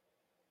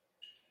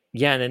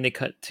 yeah, and then they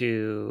cut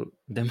to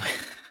them.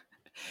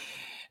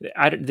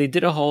 They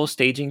did a whole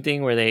staging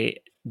thing where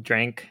they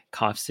drank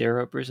cough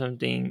syrup or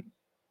something,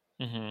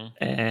 Hmm.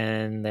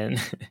 and then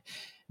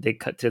they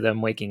cut to them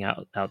waking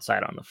out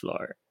outside on the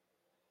floor,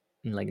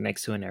 like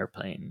next to an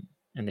airplane,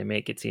 and they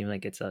make it seem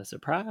like it's a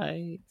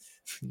surprise.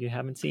 You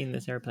haven't seen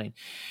this airplane,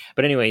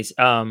 but anyways,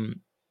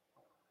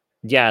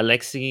 yeah,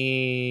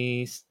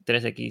 Alexis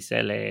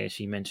 3XL,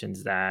 she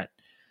mentions that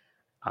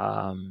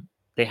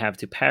they have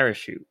to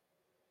parachute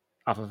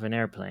off of an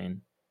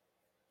airplane,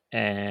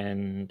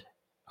 and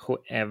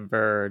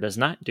whoever does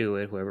not do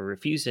it, whoever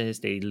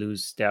refuses, they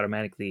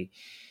automatically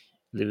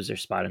lose their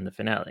spot in the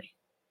finale.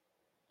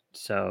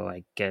 So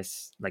I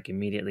guess like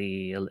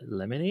immediately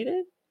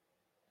eliminated,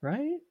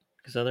 right?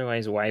 Because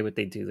otherwise, why would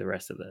they do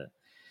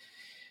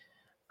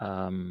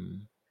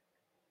um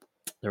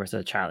the rest of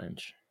the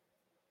challenge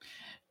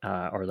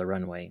or the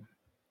runway?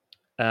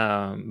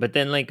 But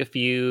then like a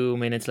few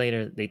minutes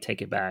later, they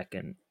take it back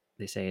and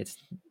they say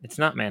it's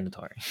not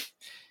mandatory.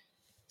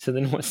 So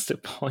then, what's the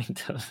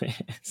point of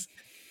this?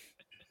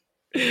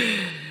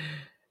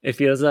 It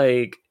feels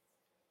like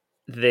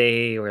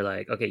they were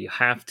like, okay, you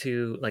have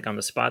to, like, on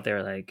the spot, they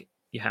were like,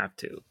 you have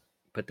to.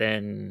 But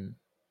then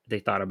they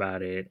thought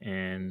about it,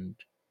 and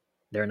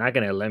they're not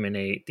going to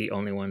eliminate the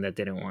only one that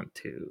didn't want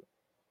to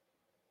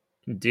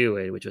do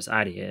it, which was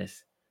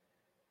Aries.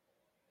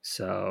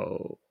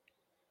 So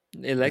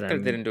Electra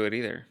then, didn't do it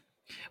either.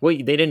 well,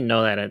 they didn't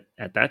know that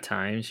at that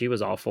time. She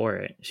was all for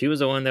it. She was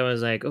the one that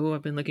was like, oh,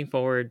 I've been looking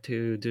forward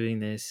to doing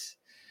this,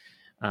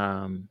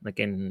 like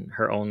in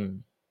her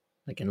own,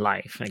 like in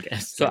life, I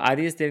guess. So Like,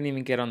 Arias didn't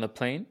even get on the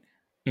plane.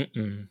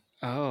 mm-mm.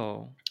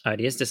 Oh,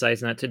 Arias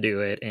decides not to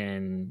do it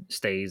and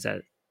stays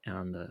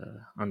on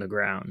the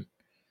ground,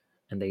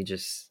 and they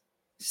just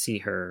see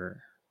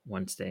her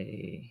once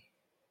they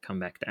come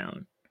back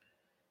down.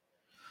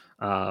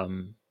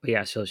 But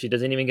yeah, so she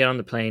doesn't even get on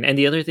the plane. And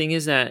the other thing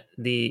is that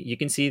the you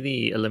can see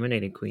the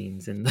eliminated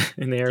queens in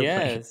in the airplane.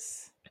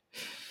 yes.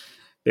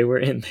 They were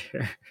in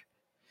there.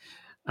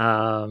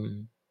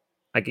 Um,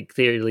 I could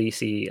clearly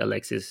see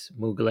Alexis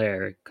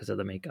Mugler because of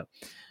the makeup.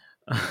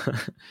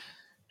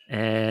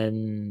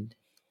 and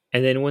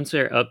and then once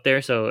they're up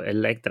there, so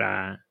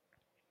Electra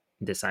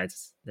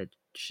decides that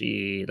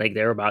she, like,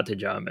 they're about to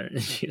jump,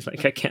 and she's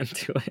like, I can't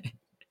do it.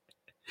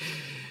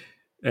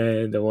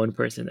 And the one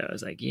person that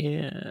was like,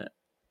 yeah,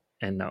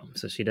 and no,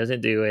 so she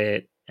doesn't do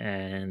it,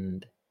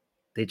 and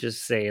they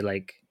just say,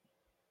 like,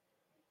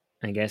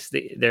 I guess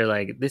they're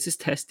like, this is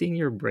testing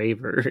your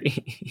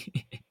bravery.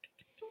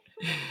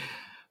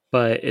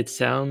 But it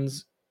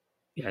sounds,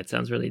 yeah, it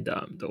sounds really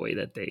dumb the way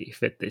that they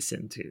fit this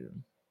into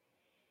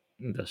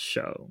the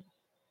show.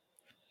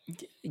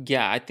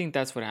 Yeah, I think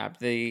that's what happened.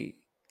 They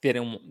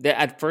didn't. They,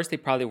 at first, they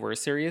probably were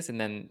serious, and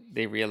then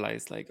they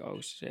realized, like, oh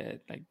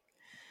shit, like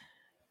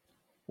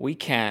we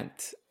can't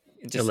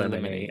just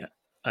Eliminate eliminate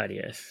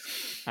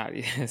Arias.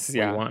 Arias. We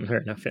Yeah. want her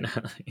in a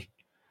finale.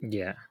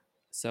 Yeah.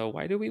 So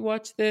why do we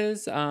watch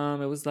this? It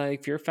was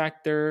like Fear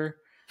Factor.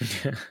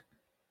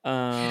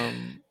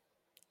 Um,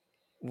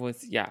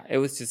 was yeah, it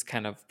was just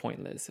kind of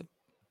pointless.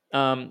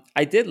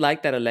 I did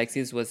like that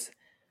Alexis was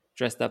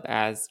dressed up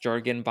as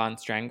Jorgen von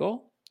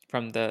Strangle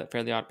from the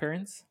Fairly Odd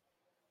Parents.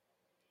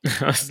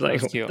 I was That like,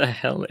 was what cute. the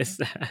hell is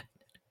that?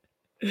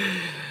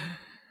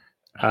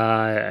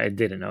 I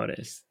didn't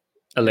notice.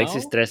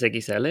 Alexis No?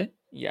 3XL?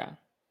 Yeah.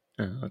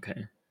 Oh,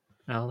 okay.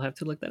 I'll have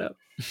to look that up.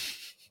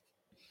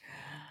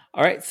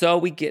 All right, so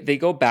they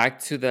go back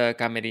to the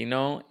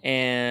camerino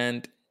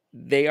and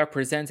they are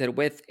presented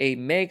with a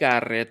mega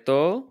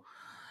reto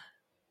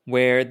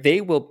where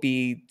they will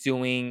be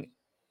doing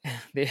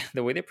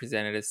the way they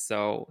present it is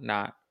so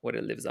not what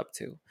it lives up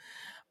to.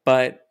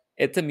 But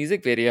it's a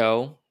music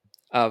video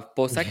of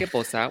Posa que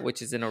Posa,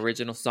 which is an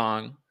original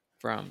song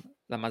from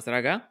La Mas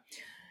Draga.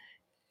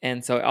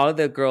 And so all of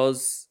the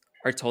girls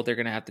are told they're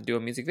going to have to do a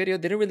music video.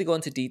 They didn't really go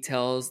into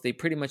details. They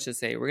pretty much just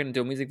say, we're going to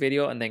do a music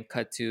video and then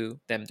cut to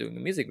them doing a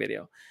music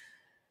video.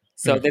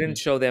 So they Hmm. didn't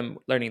show them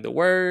learning the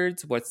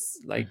words, what's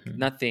like Hmm.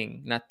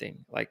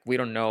 nothing. Like we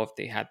don't know if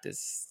they had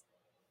this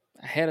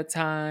ahead of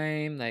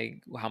time,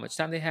 like how much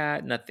time they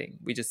had, nothing.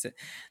 They just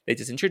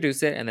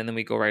introduce it and then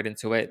we go right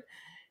into it.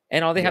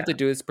 And all they have Yeah. to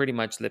do is pretty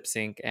much lip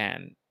sync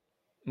and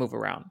move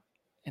around.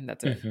 And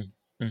that's it. Hmm.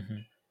 Hmm.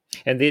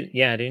 And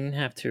yeah, I didn't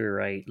have to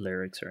write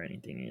lyrics or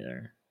anything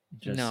either.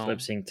 Just lip No,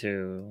 sync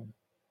to,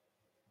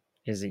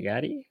 is it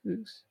Yadi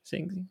who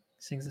sings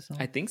the I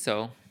song? think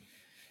so.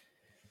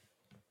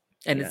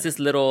 And it's Yeah. this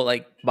little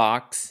like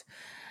box,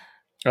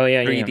 Oh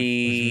yeah, yeah, yeah.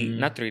 3D, Hmm.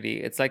 not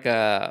 3D. It's like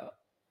a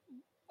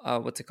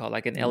what's it called?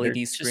 Like an They're LED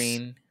just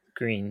screen.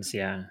 screens,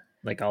 yeah,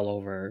 like all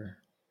over,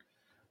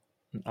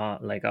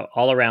 like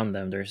all around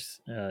them.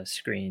 There's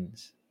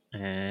screens,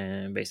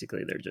 and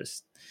basically they're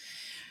just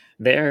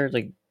there,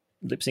 like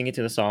lip syncing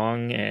to the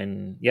song.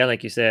 And yeah,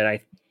 like you said,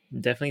 I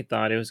definitely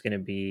thought it was going to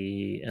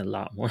be a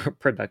lot more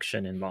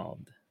production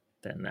involved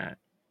than that.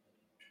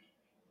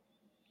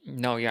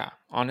 No, yeah.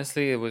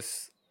 Honestly, it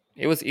was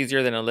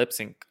easier than a lip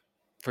sync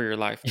for your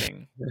life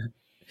thing.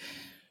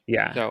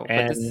 Yeah, So,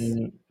 but this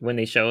and when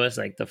they show us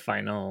like the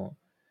final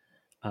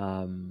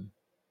um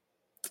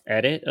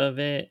edit of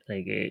it,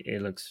 like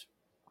it looks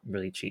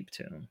really cheap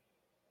too.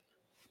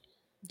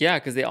 yeah,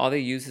 because they all they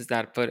use is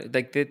that, but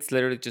like it's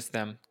literally just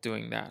them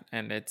doing that,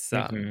 and it's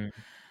Hmm.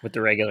 With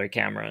the regular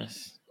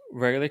cameras,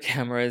 regular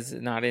cameras,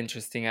 not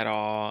interesting at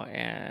all,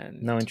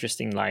 and no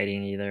interesting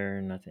lighting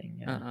either, nothing.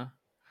 Yeah. uh-uh.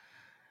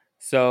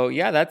 So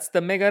yeah, that's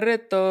the mega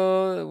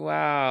reto.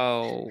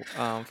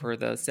 Wow, for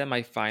the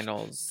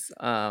semifinals.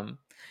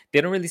 They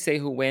don't really say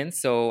who wins,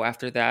 so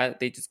after that,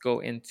 they just go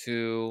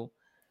into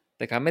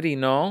the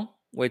camerino,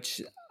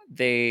 which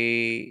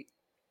they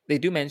they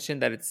do mention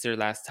that it's their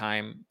last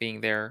time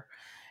being there,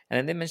 and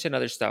then they mention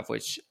other stuff,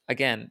 which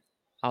again,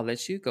 I'll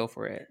let you go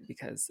for it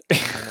because I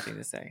have nothing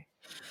to say.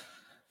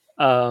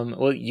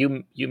 Well,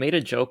 you made a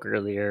joke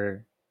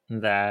earlier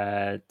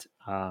that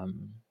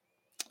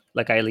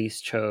like I at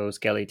least chose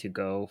Kelly to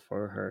go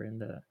for her in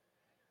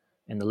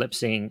the lip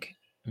sync,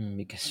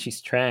 because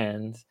she's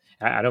trans.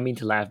 I don't mean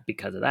to laugh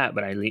because of that,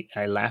 but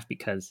I laugh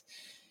because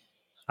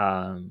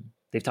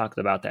they've talked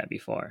about that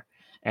before,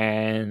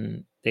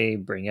 and they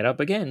bring it up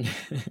again.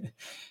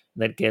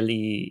 that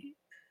Kelly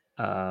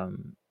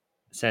um,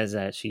 says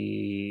that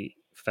she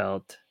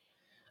felt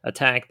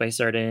attacked by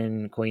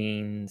certain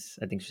queens.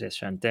 I think she says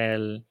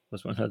Chantel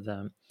was one of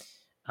them,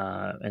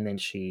 and then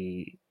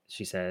she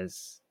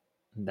says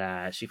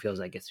that she feels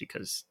like it's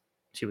because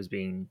she was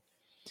being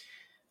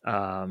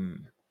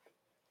um,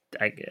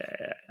 I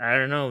I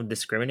don't know,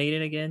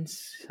 discriminated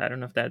against. I don't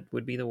know if that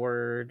would be the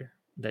word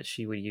that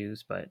she would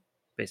use, but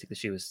basically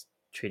she was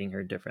treating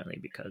her differently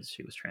because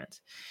she was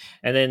trans.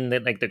 And then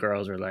like the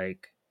girls were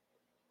like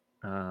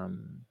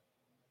um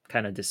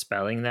kind of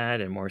dispelling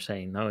that and more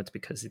saying no, it's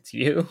because it's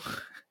you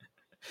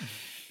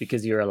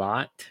because you're a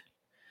lot.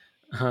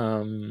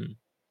 Um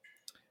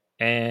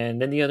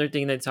and then the other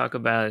thing they talk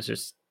about is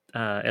just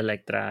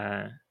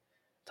Electra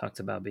talks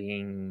about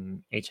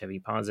being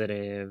HIV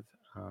positive.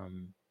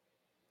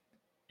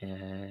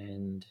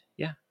 And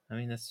yeah, I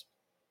mean that's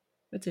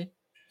it.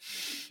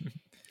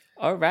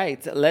 All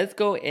right, let's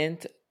go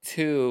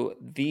into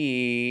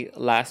the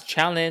last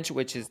challenge,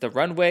 which is the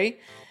runway.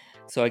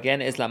 So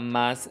again, it's la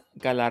más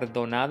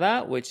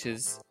galardonada, which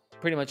is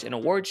pretty much an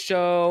award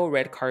show,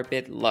 red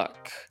carpet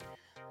look.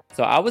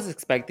 So I was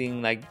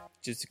expecting like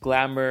just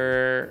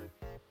glamour.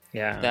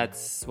 Yeah.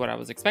 That's what I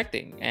was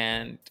expecting,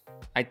 and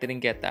I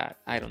didn't get that.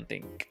 I don't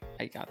think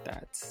I got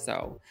that.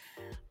 So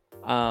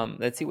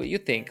let's see what you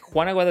think.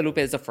 Juana Guadalupe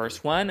is the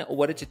first one.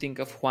 What did you think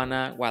of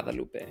Juana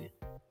Guadalupe?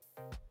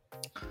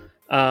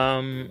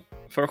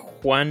 For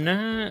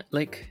Juana,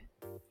 like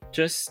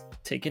just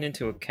taking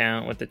into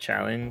account what the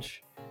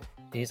challenge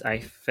is, I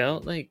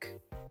felt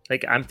like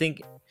I'm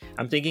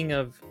thinking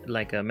of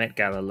like a Met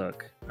Gala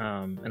look.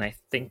 And I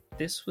think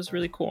this was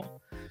really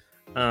cool.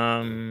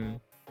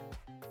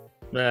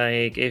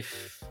 Like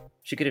if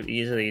she could have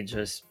easily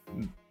just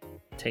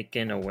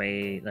taken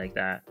away like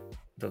that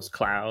those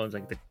clouds,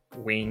 like the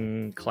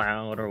wing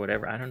cloud or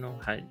whatever. I don't know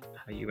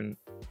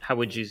how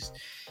would you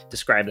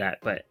describe that,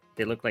 but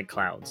they look like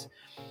clouds.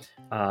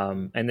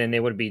 And then they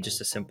would be just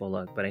a simple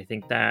look, but I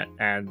think that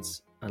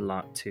adds a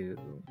lot to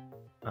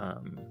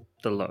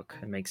the look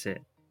and makes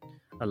it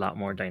a lot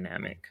more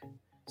dynamic.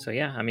 So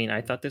yeah, I mean,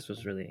 I thought this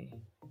was really,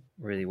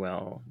 really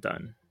well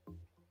done.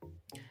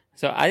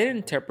 So I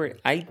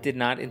did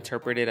not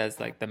interpret it as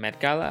like the Met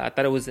Gala. I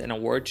thought it was an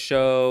award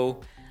show.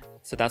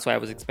 So that's why I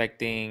was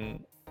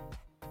expecting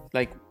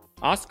like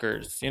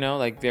Oscars,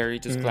 like very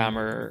just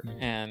glamour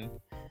and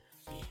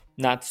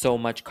not so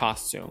much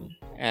costume.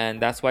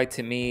 And that's why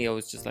to me it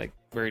was just like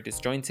very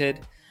disjointed.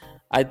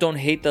 I don't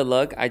hate the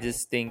look. I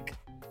just think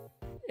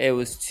it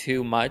was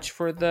too much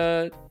for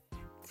the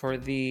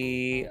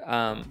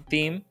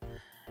theme.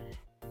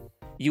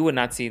 You would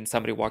not see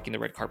somebody walking the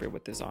red carpet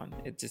with this on.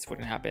 It just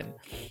wouldn't happen.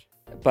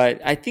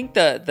 But I think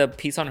the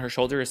piece on her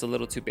shoulder is a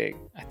little too big.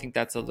 I think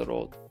that's a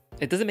little...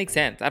 It doesn't make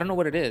sense. I don't know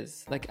what it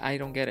is. Like, I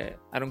don't get it.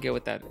 I don't get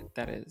what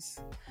that is.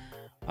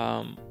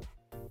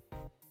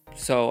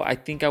 So I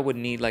think I would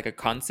need like a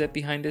concept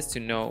behind this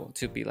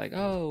to be like,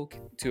 oh,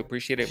 to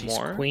appreciate it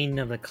more. She's Queen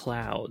of the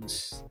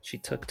Clouds. She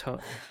took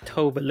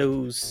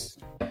Tuvalu's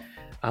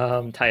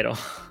title.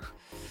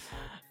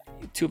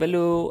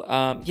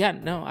 Tuvalu, yeah,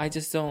 no, I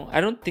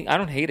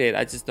don't hate it.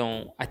 I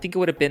think it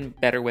would have been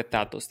better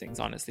without those things,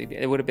 honestly.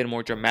 It would have been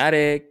more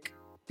dramatic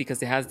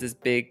because it has this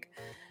big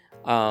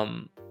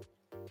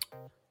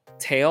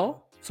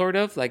tail, sort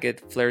of like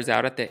it flares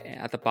out at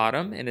the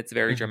bottom, and it's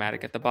very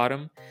dramatic at the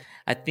bottom.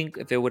 I think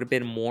if it would have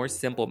been more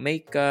simple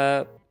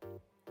makeup,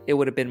 it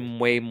would have been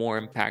way more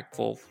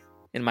impactful,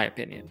 in my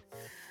opinion.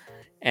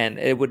 And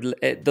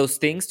those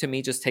things to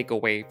me just take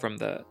away from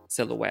the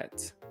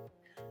silhouette.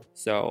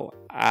 So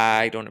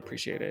I don't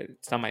appreciate it.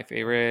 It's not my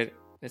favorite.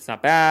 It's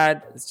not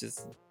bad. It's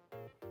just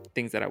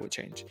things that I would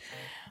change.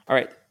 All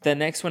right. The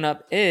next one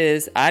up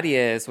is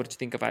Aries. What did you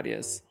think of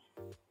Aries?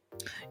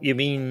 You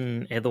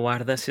mean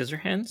Eduarda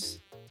Scissorhands?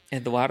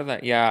 Eduarda,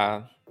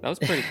 yeah. That was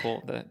pretty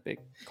cool. The big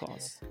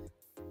claws.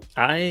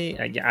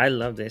 I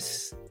love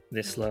this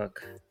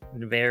look.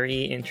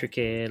 Very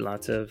intricate.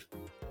 Lots of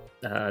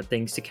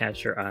things to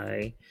catch your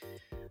eye.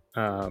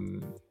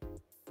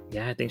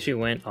 Yeah, I think she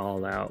went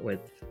all out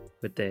with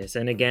this.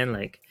 And again,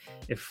 like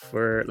if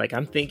we're like,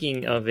 I'm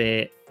thinking of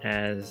it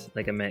as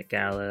like a Met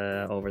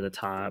Gala over the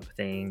top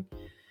thing,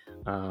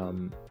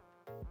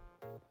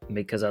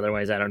 because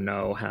otherwise I don't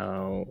know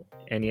how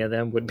any of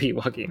them would be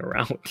walking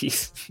around with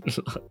these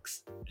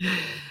looks.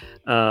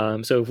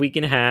 So if we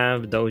can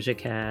have Doja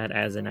Cat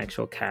as an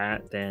actual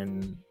cat,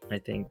 then I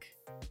think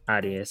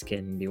Aries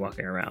can be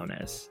walking around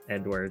as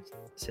Edward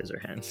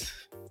Scissorhands.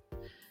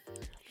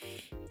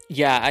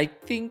 Yeah, I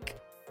think,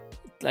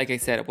 like I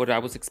said, what I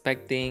was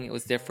expecting, it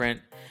was different.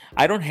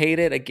 I don't hate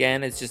it.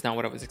 Again, it's just not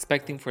what I was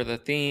expecting for the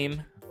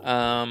theme.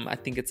 I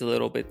think it's a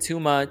little bit too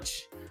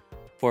much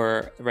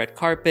for red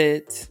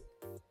carpet.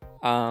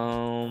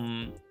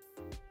 A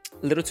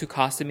little too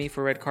costumey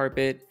for red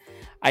carpet.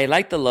 I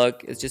like the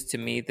look. It's just, to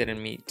me,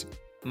 didn't meet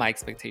my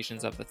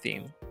expectations of the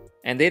theme.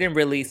 And they didn't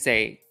really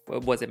say,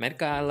 was it Met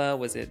Gala?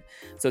 Was it?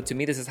 So to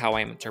me, this is how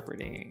I'm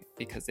interpreting it,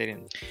 because they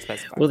didn't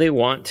specify. Well, they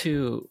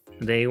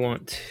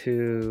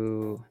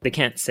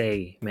can't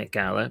say Met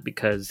Gala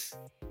because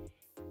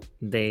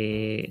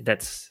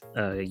that's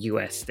a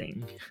US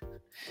thing.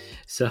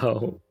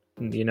 So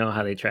you know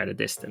how they try to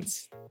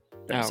distance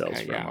themselves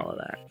Okay, from yeah. all of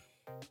that.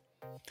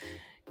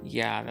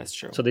 Yeah, that's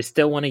true. So they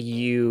still want to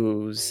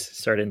use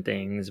certain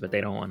things, but they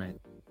don't want to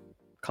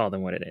call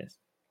them what it is.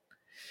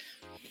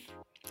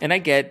 And I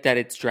get that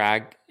it's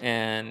drag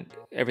and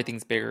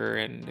everything's bigger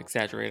and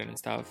exaggerated and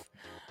stuff.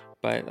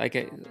 But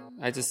like,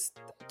 I just,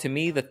 to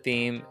me, the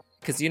theme,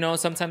 because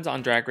sometimes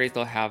on Drag Race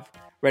they'll have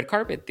red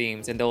carpet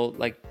themes, and they'll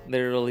like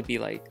literally be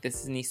like,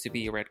 this needs to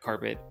be a red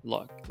carpet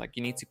look. Like,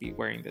 you need to be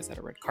wearing this at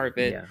a red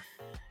carpet. Yeah.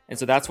 And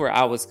so that's where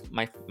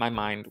my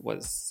mind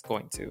was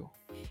going to.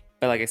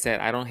 But like I said,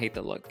 I don't hate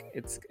the look.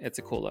 It's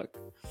a cool look.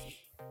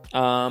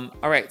 All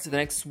right, so the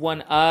next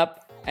one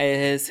up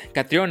is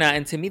Catriona,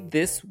 and to me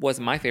this was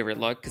my favorite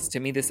look, because to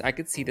me this, I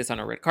could see this on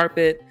a red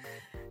carpet.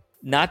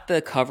 Not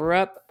the cover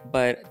up,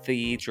 but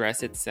the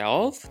dress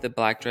itself. The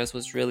black dress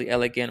was really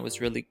elegant, was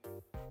really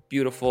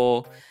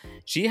beautiful.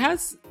 She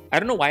has, I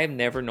don't know why I've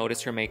never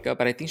noticed her makeup,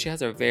 but I think she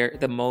has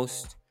the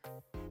most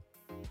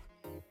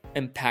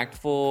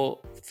impactful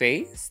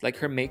face. Like,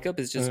 her makeup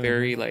is just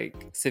very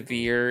like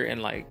severe,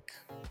 and like,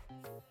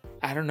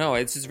 I don't know,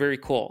 it's just very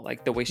cool,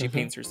 like the way she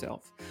paints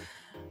herself.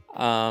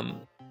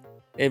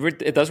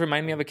 It does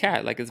remind me of a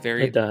cat. Like, it's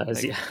very, it does,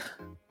 like, yeah,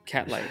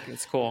 cat-like.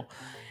 It's cool.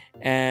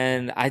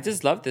 And I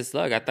just love this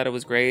look. I thought it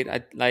was great.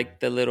 I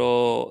like the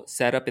little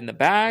setup in the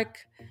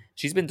back.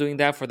 She's been doing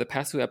that for the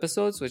past 2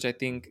 episodes, which I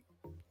think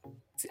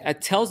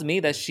it tells me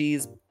that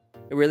she's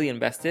really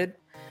invested.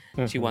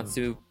 She wants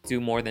to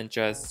do more than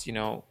just,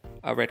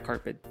 a red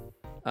carpet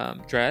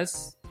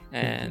dress.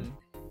 And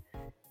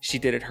she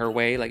did it her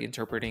way, like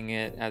interpreting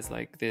it as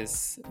like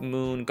this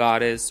moon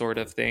goddess sort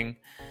of thing.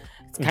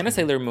 It's kind of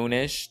Sailor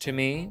Moonish to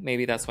me.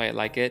 Maybe that's why I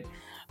like it.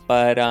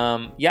 But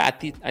yeah,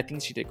 I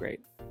think she did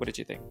great. What did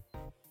you think?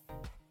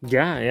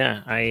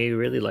 Yeah, I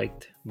really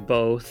liked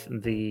both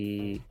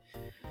the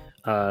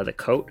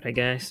coat, I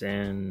guess,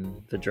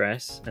 and the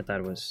dress. I thought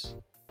it was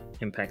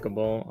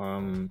impeccable.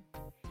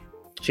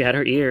 She had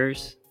her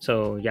ears,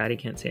 so Yari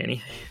can't say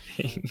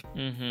anything.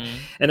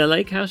 And I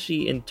like how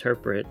she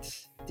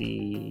interprets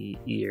the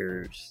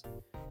ears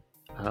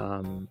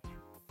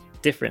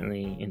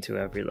differently into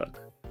every look.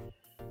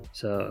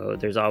 So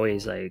there's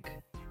always like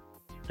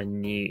a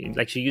new,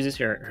 like, she uses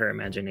her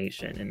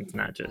imagination, and it's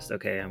not just,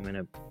 okay, I'm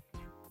gonna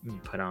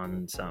put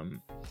on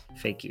some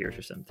fake ears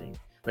or something.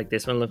 Like,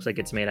 this one looks like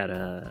it's made out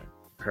of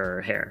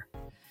her hair.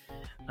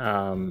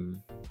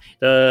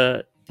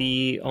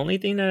 The only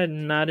thing that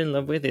I'm not in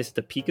love with is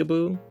the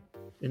peekaboo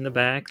in the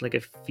back. Like, I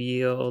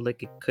feel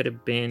like it could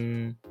have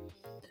been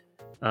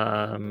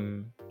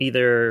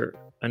either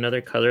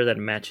another color that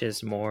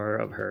matches more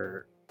of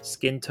her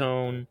skin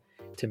tone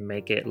to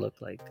make it look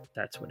like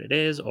that's what it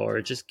is,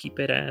 or just keep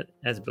it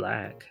as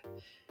black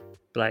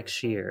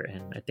sheer,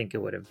 and I think it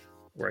would have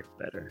worked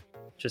better.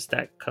 Just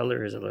that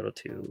color is a little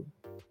too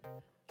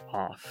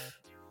off.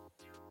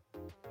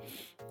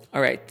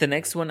 All right, the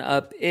next one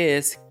up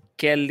is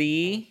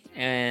Kelly,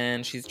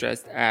 and she's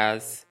dressed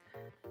as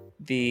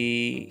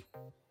the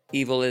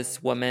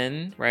evilest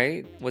woman,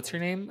 right? What's her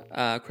name?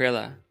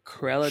 Cruella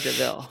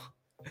DeVille.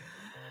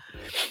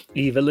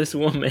 Evilest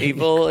woman.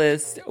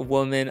 Evilest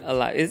woman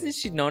alive. Isn't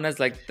she known as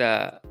like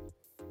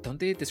don't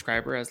they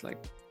describe her as like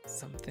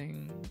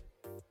something?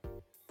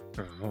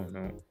 Oh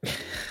no.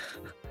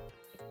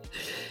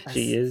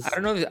 She is. I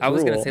don't know. I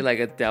was gonna say like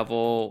a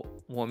devil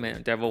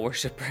woman, devil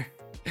worshiper.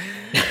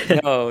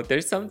 No,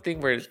 there's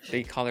something where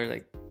they call her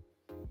like,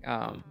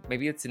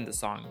 maybe it's in the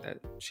song that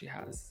she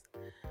has.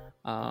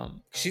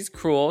 She's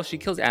cruel. She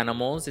kills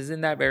animals.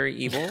 Isn't that very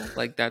evil?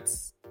 Like,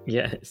 that's,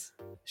 yes.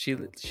 She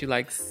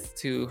likes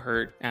to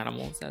hurt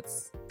animals.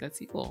 That's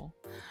evil.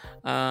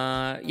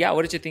 Yeah.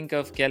 What did you think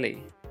of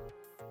Kelly?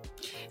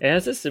 It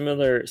has a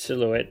similar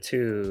silhouette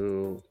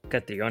to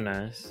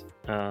Catriona's.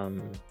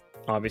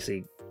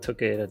 Obviously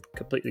took it a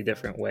completely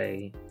different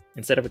way.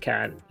 Instead of a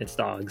cat, it's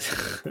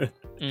dogs.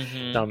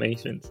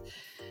 Dalmatians.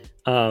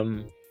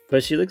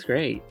 But she looks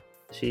great.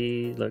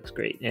 She looks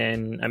great.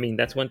 And I mean,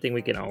 that's one thing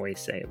we can always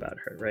say about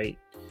her, right?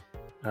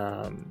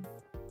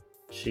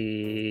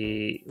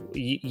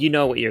 You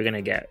know what you're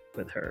gonna get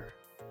with her.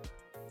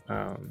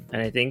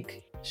 And I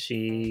think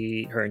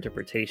her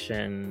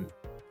interpretation,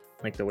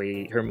 like the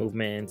way her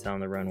movements on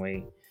the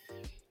runway,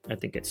 I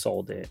think it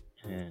sold it.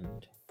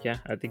 And yeah,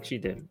 I think she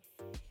did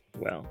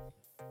well.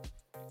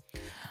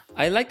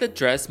 I like the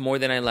dress more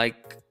than I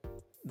like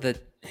the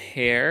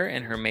hair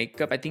and her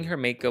makeup. I think her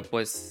makeup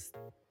was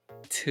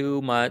too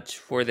much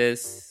for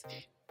this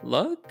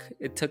look.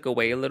 It took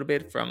away a little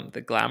bit from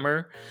the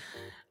glamour.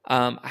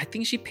 I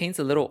think she paints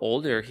a little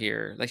older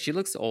here. Like, she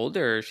looks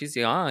older. She's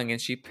young,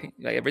 and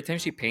like every time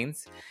she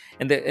paints,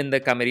 in the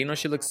camerino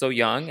she looks so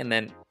young, and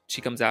then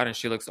she comes out and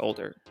she looks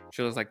older.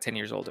 She looks like 10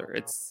 years older.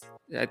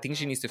 I think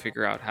she needs to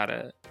figure out how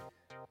to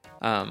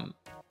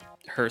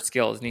her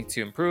skills need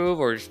to improve,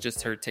 or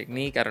just her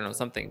technique. I don't know,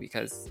 something,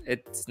 because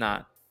it's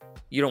not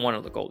You don't want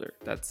to look older.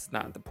 That's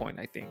not the point,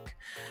 I think.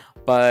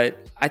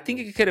 But I think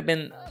it could have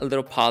been a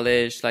little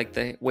polished, like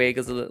the wig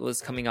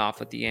was coming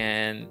off at the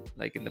end,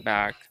 like in the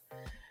back,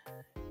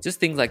 just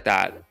things like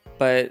that.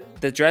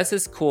 But the dress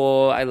is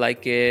cool. I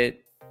like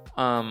it.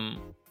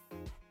 Um,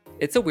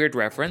 it's a weird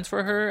reference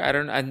for her.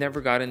 I've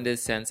never gotten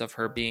this sense of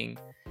her being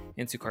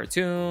into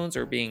cartoons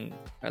or being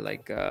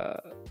like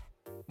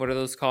what are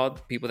those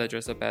called? People that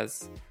dress up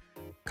as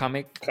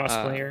comic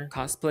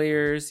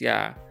cosplayers.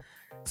 Yeah.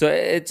 So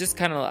it's just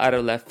kind of out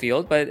of left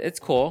field, but it's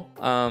cool.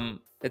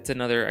 It's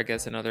another, I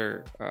guess,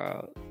 another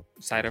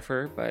side of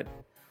her, but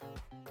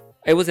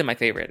it wasn't my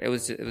favorite. It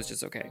was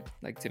just okay,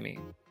 like to me.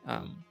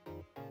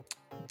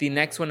 The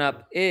next one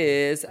up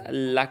is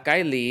La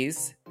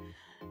Kylie's.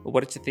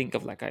 What did you think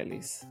of La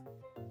Kylie's?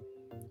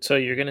 So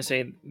you're gonna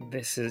say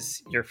this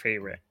is your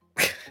favorite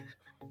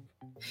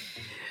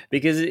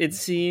because it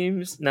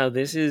seems now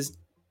this is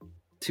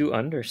too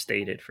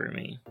understated for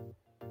me.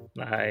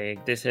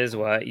 Like this is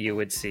what you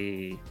would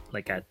see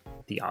like at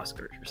the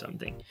Oscars or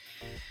something.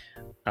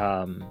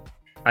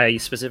 I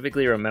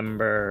specifically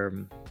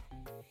remember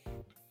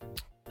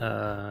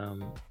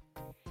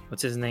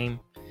what's his name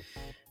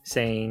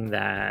saying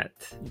that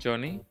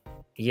Johnny?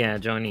 Yeah,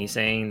 Johnny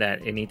saying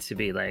that it needs to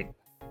be like,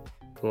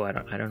 oh, I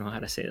don't know how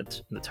to say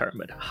the term,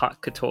 but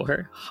haute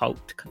couture,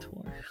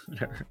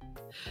 whatever.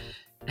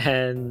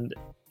 And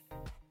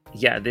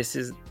yeah, this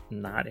is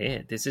not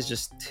it. This is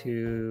just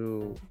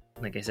too,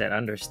 like I said,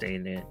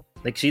 understated.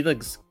 Like she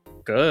looks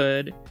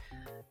good,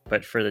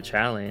 but for the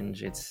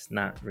challenge, it's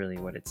not really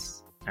what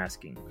it's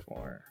asking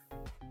for.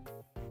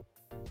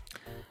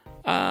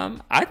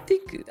 I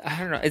think, I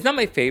don't know. It's not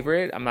my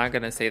favorite. I'm not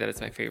gonna say that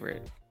it's my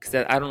favorite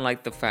because I don't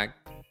like the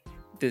fact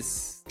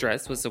this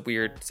dress was a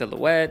weird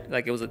silhouette.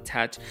 Like it was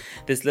attached.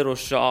 This little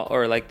shawl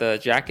or like the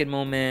jacket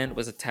moment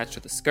was attached to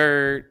the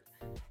skirt.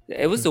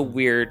 It was a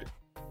weird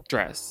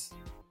dress,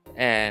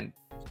 and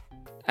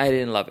I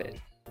didn't love it.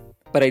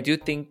 But I do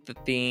think the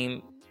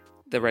theme,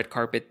 the red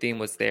carpet theme,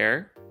 was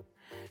there,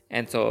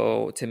 and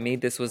so to me,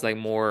 this was like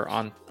more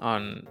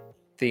on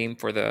theme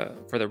for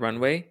the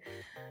runway.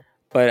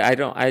 But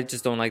I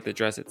just don't like the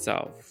dress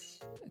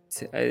itself.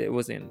 It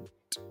wasn't,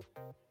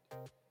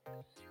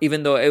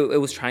 even though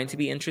it was trying to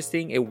be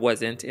interesting, it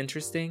wasn't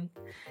interesting.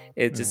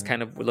 It just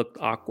kind of looked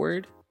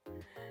awkward.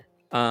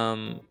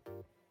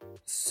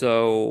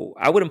 So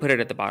I wouldn't put it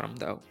at the bottom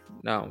though.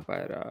 No,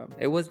 but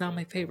it was not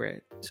my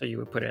favorite. So you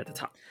would put it at the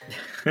top?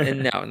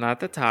 And no, not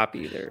the top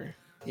either.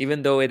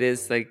 Even though it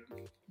is like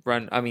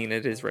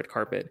it is red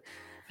carpet.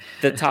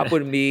 The top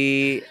would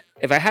be,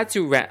 if I had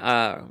to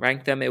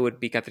rank them, it would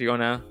be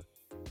Catriona.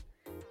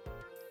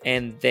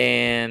 And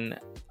then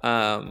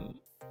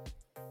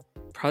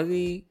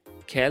probably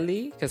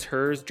Kelly, because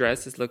her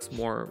dress looks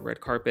more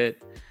red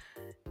carpet.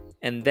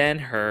 And then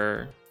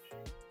her,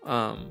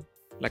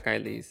 like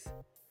Kylie's.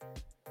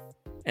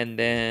 And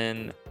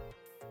then,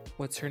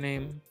 what's her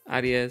name?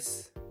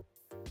 Arias.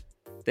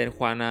 Then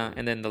Juana.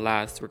 And then the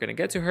last we're going to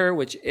get to her,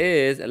 which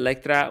is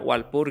Electra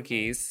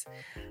Walpurgis.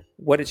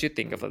 What did you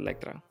think of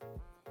Electra?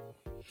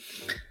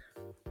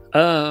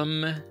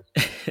 I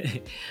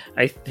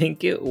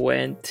think it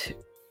went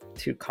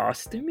too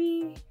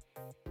costumey,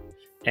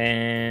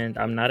 and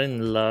I'm not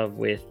in love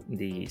with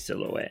the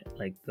silhouette.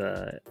 Like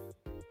the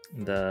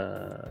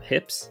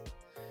hips,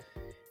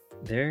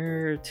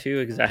 they're too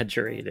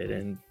exaggerated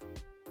and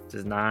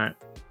does not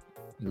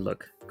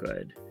look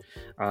good.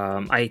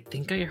 I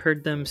think I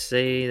heard them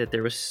say that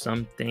there was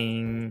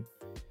something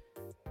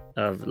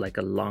of like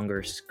a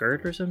longer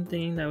skirt or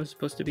something that was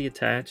supposed to be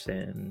attached,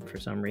 and for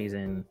some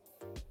reason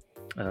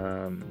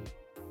that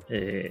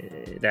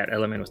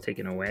element was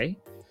taken away,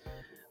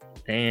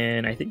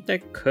 and I think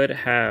that could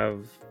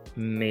have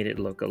made it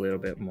look a little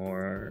bit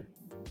more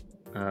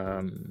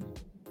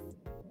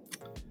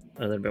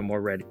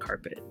red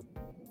carpet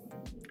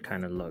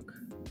kind of look.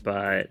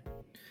 But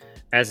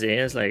as it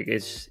is, like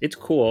it's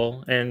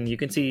cool, and you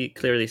can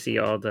clearly see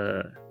all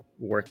the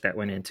work that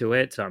went into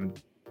it, so I'm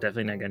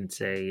definitely not going to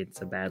say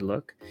it's a bad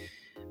look,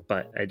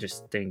 but I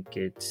just think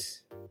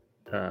it's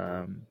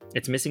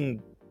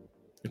missing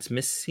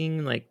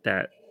like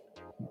that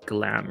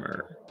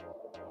glamour,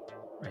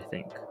 I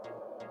think.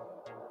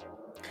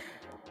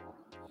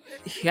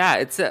 Yeah,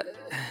 it's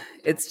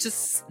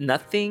just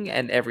nothing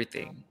and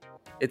everything.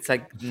 It's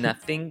like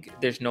nothing.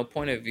 There's no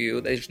point of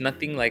view. There's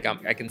nothing like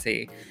I can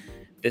say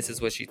this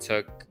is what she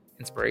took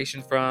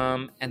inspiration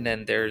from, and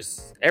then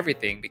there's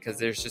everything, because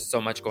there's just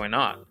so much going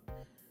on.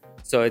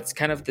 So it's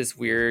kind of this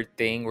weird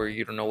thing where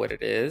you don't know what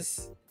it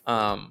is.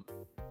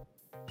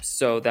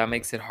 So that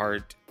makes it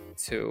hard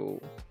to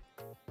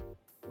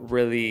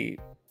really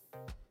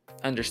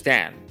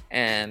understand.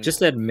 And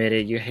just admit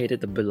it, you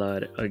hated the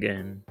blood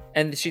again.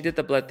 And she did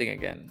the blood thing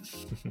again,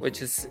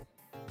 which is,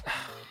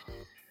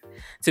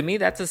 to me,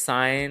 that's a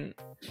sign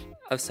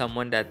of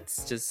someone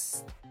that's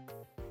just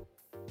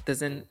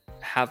doesn't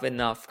have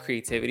enough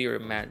creativity or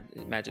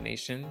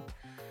imagination.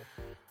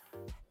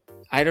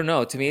 I don't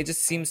know. To me, it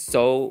just seems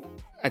so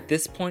at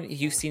this point,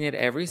 you've seen it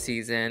every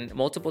season,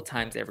 multiple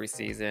times every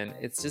season.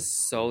 It's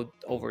just so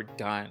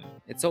overdone.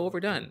 It's so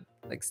overdone.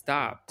 Like,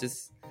 stop.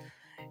 Just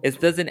it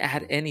doesn't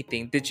add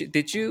anything.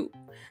 Did you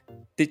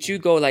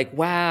go like,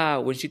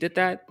 wow, when she did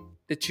that?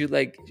 Did you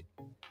like?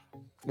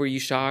 Were you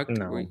shocked?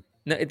 No.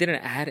 No, it didn't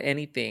add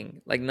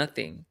anything. Like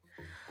nothing.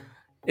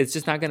 It's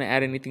just not gonna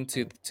add anything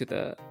to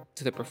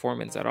the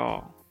performance at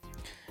all.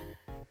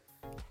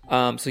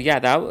 So yeah,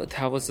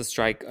 that was a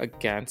strike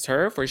against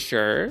her for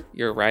sure.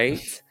 You're right.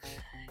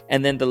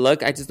 And then the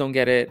look, I just don't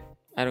get it.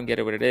 I don't get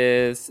it what it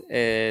is.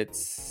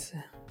 It's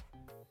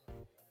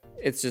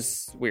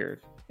just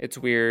weird. It's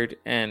weird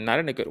and not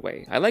in a good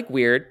way. I like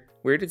weird.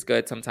 Weird is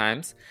good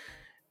sometimes,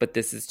 but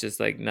this is just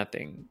like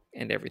nothing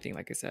and everything,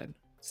 like I said.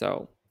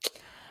 So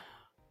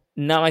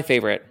not my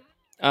favorite.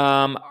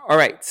 All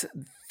right.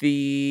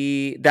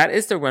 That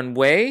is the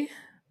runway.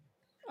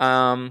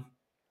 Um,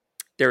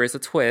 there is a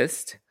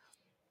twist.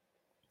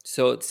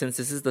 So since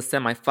this is the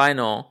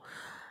semifinal,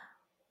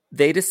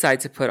 they decide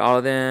to put all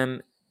of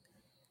them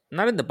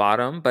not in the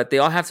bottom, but they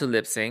all have to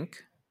lip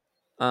sync.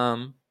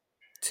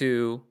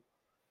 To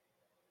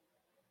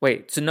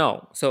wait, to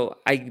no. So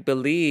I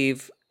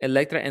believe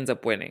Electra ends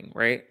up winning,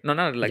 right? No,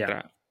 not Yeah.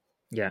 Electra.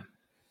 Yeah.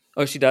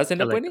 Oh, she does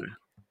end up winning?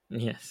 Electra.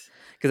 Yes.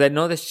 Because I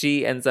know that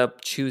she ends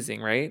up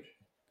choosing, right?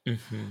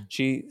 Hmm.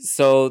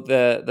 So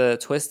the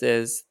twist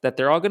is that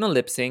they're all gonna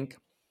lip sync,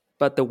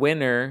 but the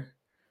winner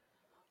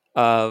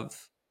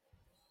of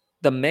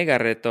the Mega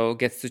Reto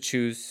gets to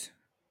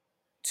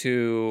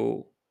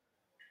to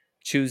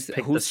choose Pick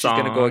the who's she's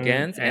gonna go song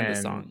against and the and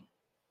song.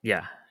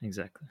 yeah,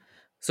 exactly.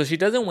 So she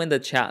doesn't win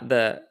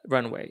the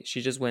runway.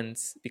 She just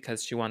wins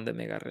because she won the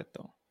Mega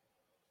Reto.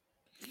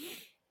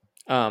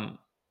 Um,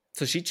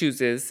 so she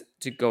chooses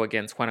to go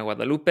against Juana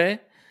Guadalupe,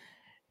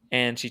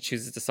 and she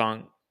chooses the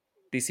song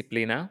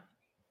Disciplina.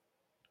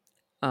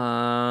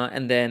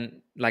 And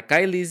then like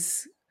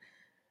Kylie's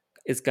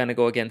is gonna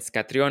go against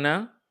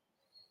Catriona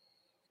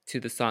to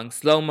the song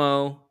Slow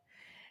Mo.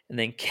 And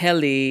then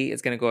Kelly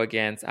is gonna go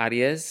against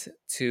Aries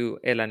to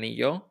El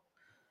Anillo.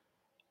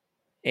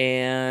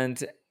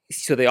 And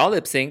so they all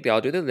lip sync, they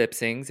all do the lip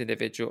syncs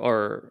individual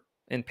or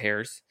in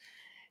pairs.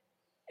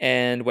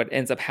 And what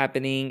ends up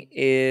happening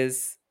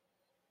is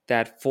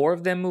that four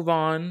of them move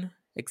on,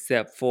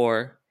 except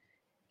for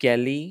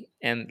Kelly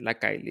and La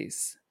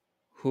Kailis,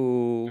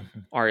 who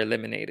Mhm. are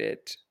eliminated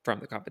from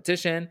the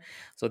competition.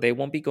 So they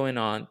won't be going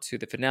on to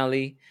the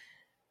finale.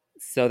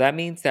 So that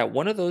means that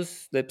one of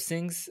those lip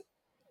syncs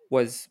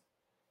was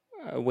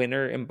a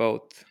winner in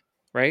both,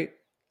 right?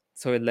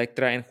 So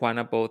Electra and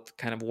Juana both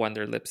kind of won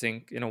their lip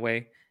sync in a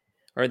way.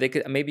 Or they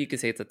could maybe you could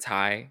say it's a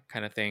tie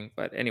kind of thing.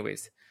 But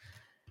anyways,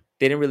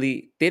 they didn't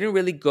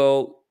really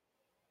go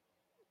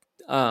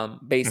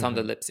based on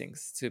the Mhm. lip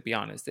syncs, to be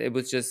honest. It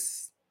was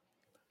just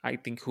I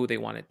think who they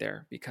wanted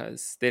there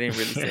because they didn't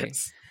really say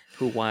Yes.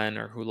 who won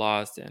or who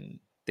lost,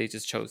 and they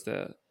just chose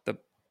the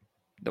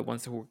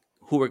ones who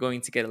were going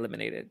to get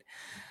eliminated.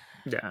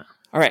 Yeah.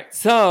 All right,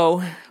 so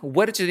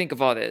what did you think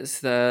of all this?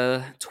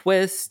 The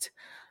twist,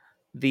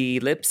 the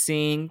lip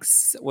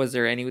syncs. Was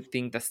there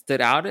anything that stood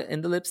out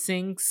in the lip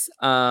syncs?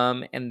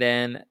 And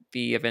then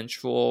the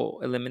eventual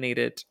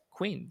eliminated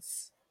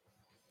queens.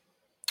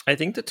 I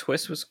think the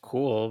twist was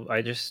cool.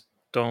 I just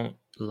don't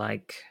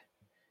like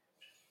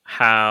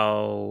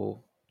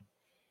how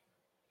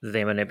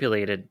they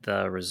manipulated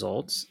the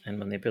results and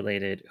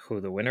manipulated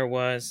who the winner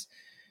was.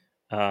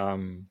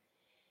 Um,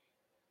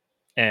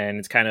 and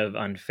it's kind of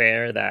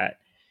unfair that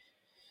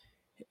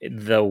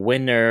the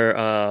winner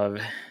of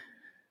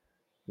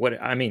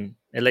what I mean,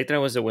 Electra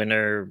was the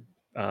winner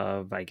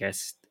of, I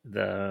guess,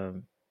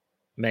 the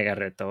Mega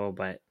Reto,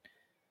 but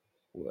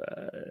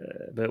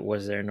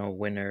was there no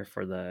winner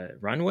for the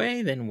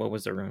runway? Then what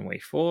was the runway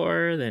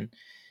for? Then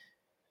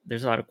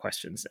there's a lot of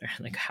questions there.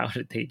 Like, how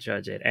did they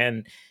judge it?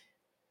 And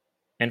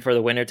for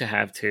the winner to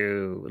have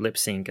to lip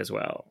sync as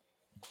well,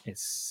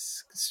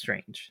 it's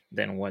strange.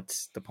 Then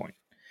what's the point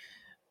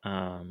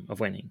of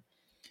winning?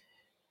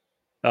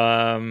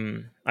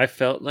 I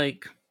felt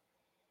like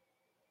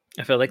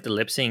the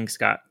lip syncs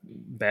got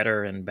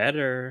better and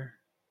better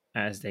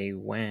as they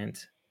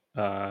went.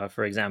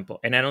 For example,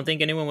 and I don't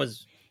think anyone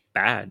was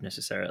bad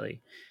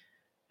necessarily.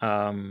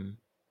 Um,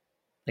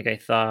 like I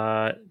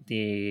thought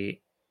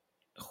the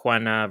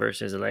Juana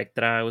versus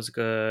Electra was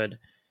good,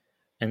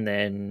 and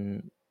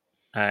then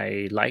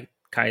I liked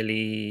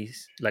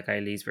Kylie's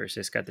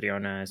versus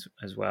Catriona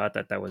as well. I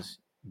thought that was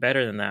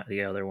better than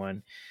the other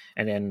one,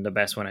 and then the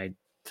best one I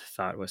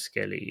thought was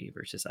Kelly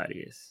versus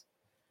Aries.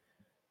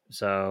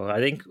 So I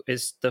think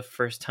it's the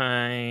first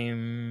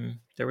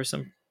time there was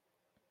some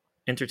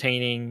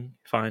entertaining,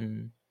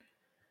 fun,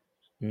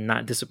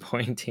 not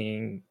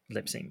disappointing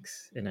lip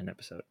syncs in an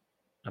episode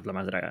of La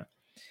Mas Draga.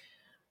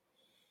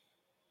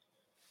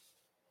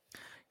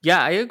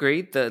 Yeah, I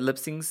agree. The lip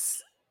syncs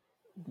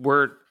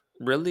were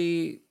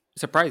really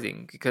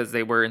surprising because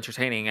they were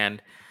entertaining,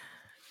 and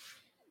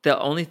the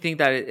only thing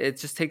that it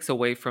just takes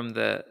away from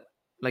the,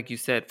 like you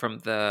said, from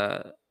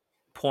the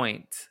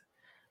point,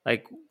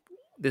 like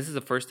this is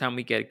the first time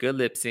we get good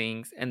lip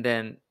syncs, and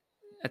then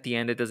at the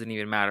end it doesn't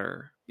even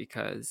matter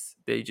because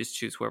they just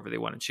choose whoever they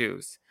want to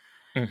choose.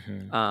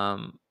 Hmm.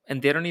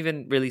 And they don't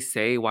even really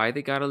say why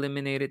they got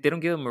eliminated. They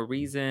don't give them a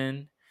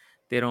reason.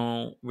 They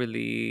don't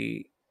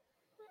really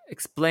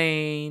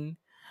explain.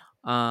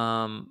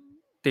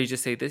 They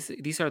just say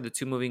these are the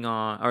two moving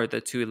on, or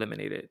the two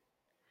eliminated.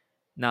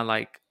 Not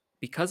like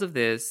because of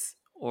this,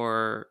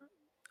 or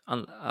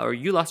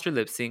you lost your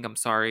lip sync. I'm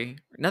sorry.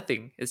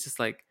 Nothing. It's just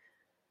like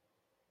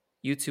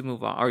you two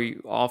move on, or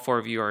all four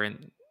of you are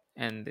in,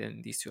 and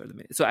then these two are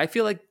eliminated. So I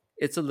feel like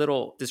it's a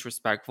little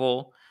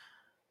disrespectful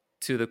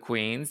to the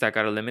queens that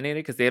got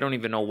eliminated because they don't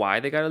even know why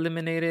they got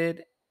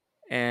eliminated,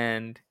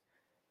 and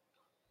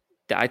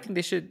I think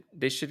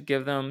they should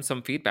give them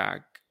some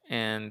feedback,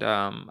 and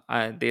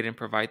they didn't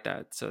provide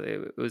that, so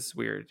it was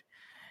weird,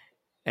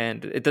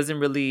 and it doesn't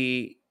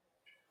really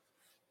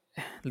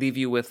leave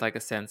you with like a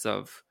sense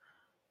of,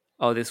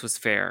 oh, this was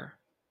fair,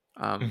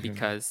 Hmm.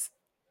 because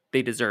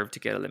they deserve to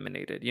get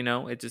eliminated.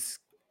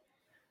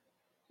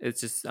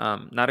 It's just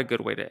not a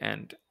good way to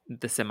end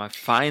the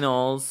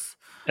semifinals.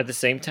 At the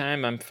same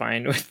time, I'm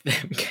fine with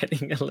them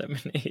getting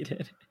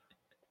eliminated.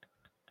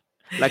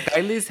 Like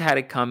Kylie's had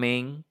it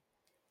coming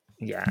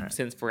Yeah,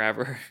 since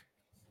forever.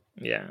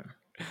 yeah,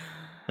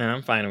 and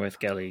I'm fine with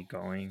Kelly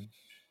going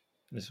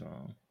as well.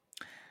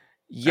 Out of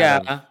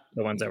Yeah,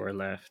 the ones that were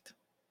left.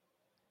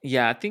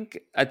 yeah. I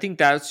think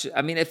that's.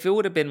 I mean, if it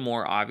would have been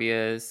more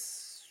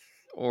obvious,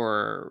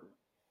 or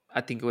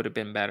I think it would have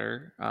been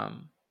better.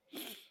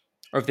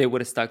 Or if they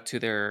would have stuck to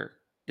their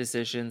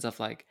decisions of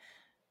like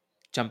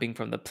jumping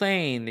from the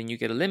plane, then you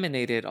get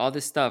eliminated. All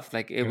this stuff,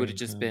 like it would have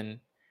just Hmm.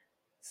 been.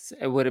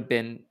 It would have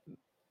been.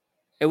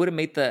 It would have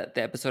made the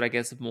episode, I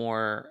guess,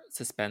 more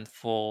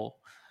suspenseful,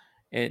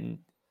 and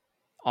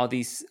all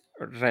these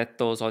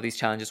retos, all these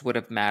challenges would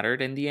have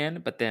mattered in the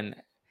end. But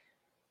then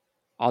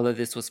all of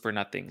this was for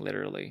nothing,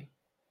 literally.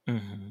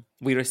 Hmm.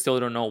 We still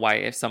don't know why,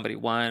 if somebody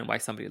won, why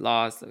somebody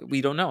lost.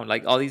 We don't know.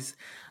 Like all these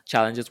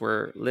challenges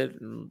were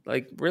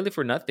like really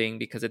for nothing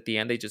because at the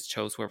end they just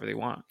chose whoever they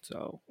want.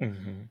 So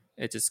Hmm.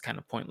 it's just kind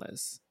of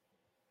pointless.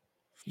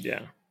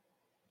 Yeah.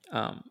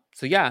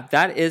 So yeah,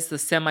 that is the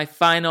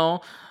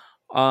semifinal.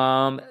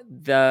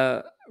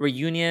 The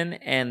reunion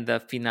and the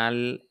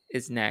finale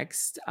is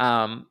next.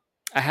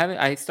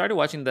 I started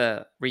watching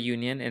the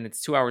reunion and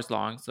it's 2 hours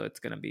long, so it's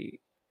gonna be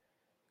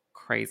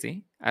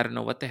crazy. I don't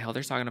know what the hell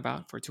they're talking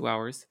about for 2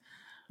 hours,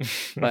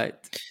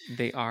 but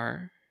they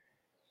are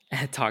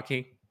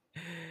talking.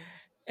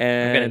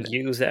 I'm gonna And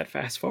use that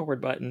fast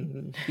forward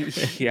button.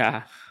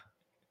 yeah.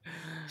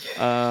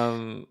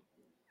 Um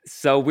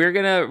so we're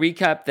gonna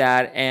recap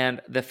that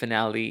and the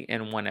finale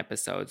in one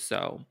episode.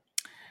 So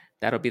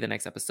that'll be the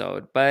next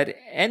episode. But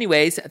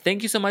anyways,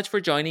 thank you so much for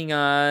joining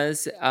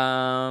us.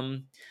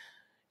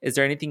 Is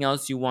there anything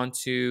else you want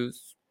to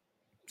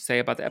say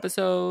about the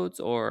episodes,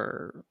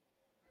 or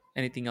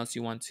anything else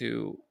you want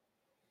to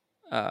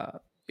uh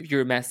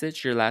your last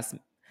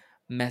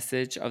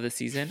message of the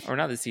season, or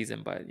not the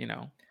season, but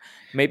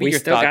maybe We your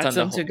still thoughts got on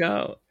the some to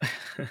whole.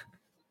 go.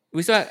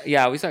 We still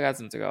got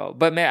some to go,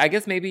 but I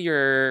guess maybe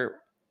your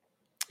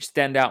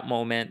standout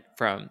moment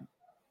from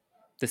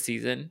the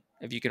season,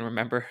 if you can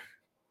remember.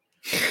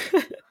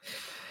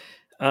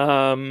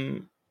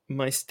 um,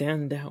 my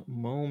standout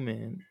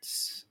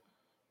moments.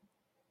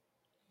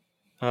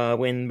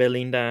 When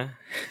Belinda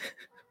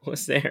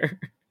was there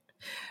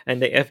and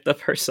they effed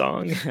up her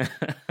song.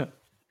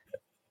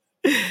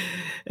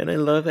 And I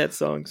love that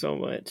song so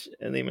much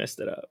and they messed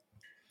it up.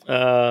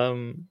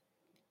 Um,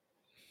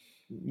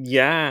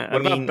 yeah, I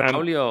What about mean,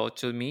 Braulio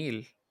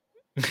Chumil?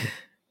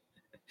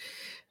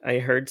 I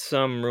heard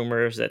some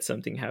rumors that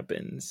something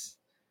happens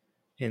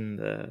in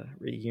the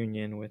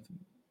reunion with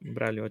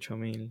Braulio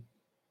Chomil.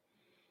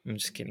 I'm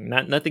just kidding.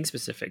 Nothing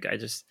specific. I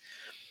just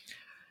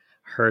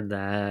heard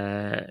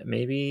that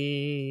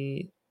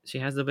maybe she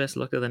has the best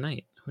look of the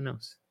night. Who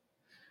knows?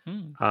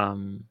 Hmm.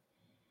 Um,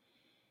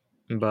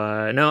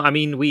 but no, I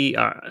mean,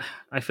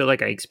 I feel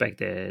like I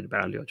expected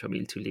Braulio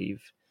Chomil to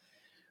leave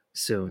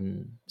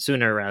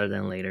sooner rather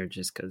than later,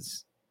 just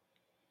because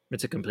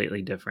it's a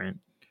completely different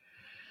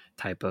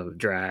type of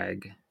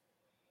drag.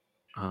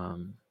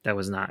 That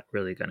was not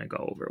really going to go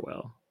over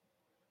well.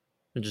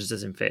 It just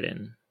doesn't fit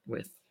in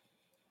with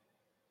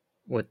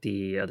what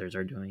the others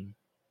are doing.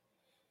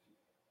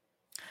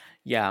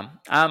 Yeah.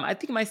 I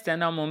think my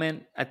standout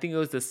moment, I think it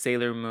was the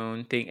Sailor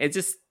Moon thing. It's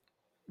just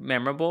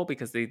memorable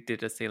because they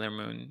did a Sailor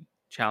Moon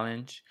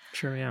challenge.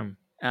 Sure,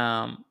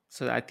 yeah.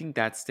 So I think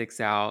that sticks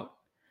out.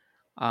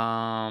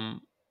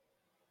 Um,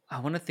 I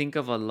want to think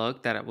of a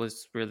look that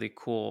was really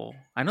cool.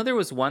 I know there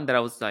was one that I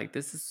was like,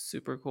 this is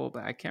super cool,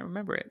 but I can't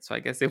remember it. So I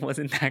guess it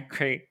wasn't that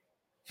great.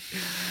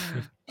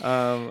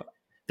 um,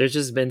 There's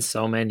just been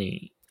so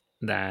many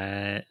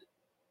that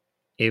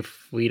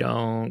if we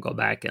don't go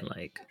back and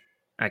like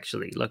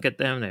actually look at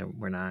them, then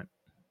we're not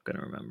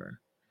gonna remember.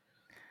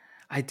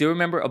 I do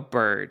remember a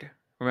bird.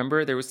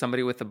 Remember there was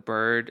somebody with a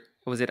bird.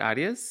 Was it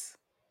Arias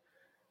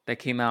that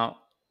came out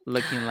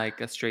looking like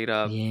a straight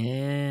up out of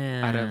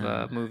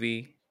Yeah. a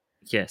movie?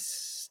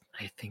 Yes.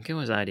 I think it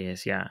was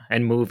ideas, yeah.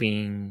 And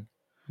moving.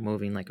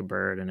 moving like a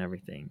bird and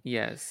everything.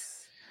 Yes.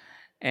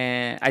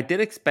 And I did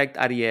expect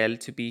Ariel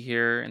to be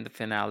here in the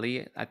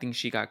finale. I think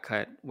she got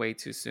cut way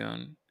too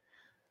soon.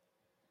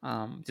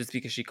 Just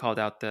because she called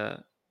out the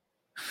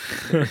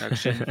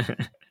production,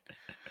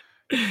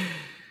 the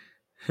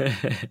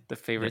That's funny.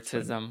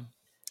 favoritism.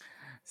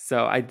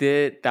 So I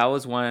did. That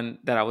was one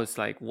that I was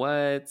like,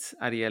 "What?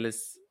 Ariel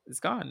is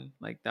gone."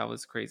 Like that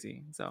was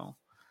crazy. So,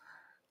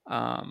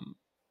 um,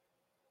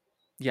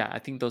 yeah, I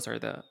think those are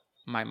the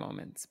my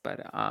moments. But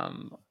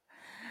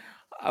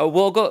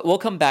we'll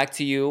come back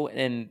to you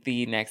in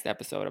the next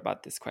episode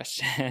about this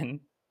question,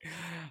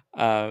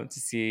 to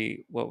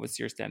see what was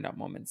your standout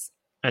moments.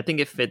 I think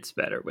it fits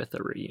better with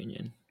a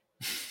reunion.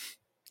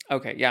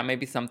 Okay, yeah,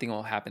 maybe something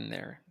will happen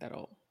there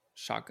that'll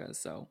shock us.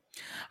 So,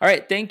 all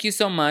right, thank you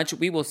so much.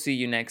 We will see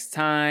you next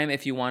time.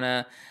 If you want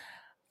to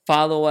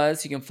follow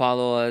us, you can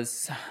follow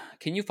us.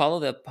 Can you follow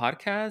the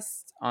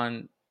podcast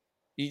on?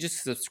 You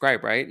just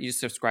subscribe, right? You just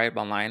subscribe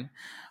online.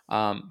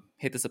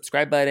 Hit the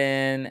subscribe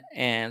button,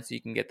 and so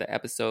you can get the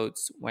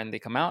episodes when they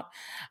come out.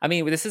 I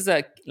mean, this is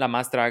a La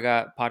Mas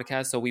Draga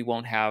podcast, so we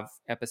won't have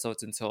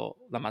episodes until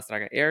La Mas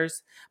Draga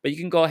airs. But you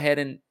can go ahead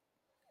and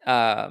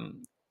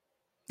um,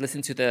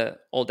 listen to the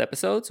old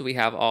episodes. We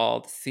have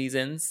all the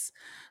seasons,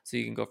 so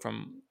you can go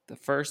from the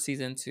first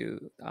season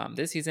to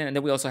this season, and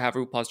then we also have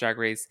RuPaul's Drag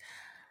Race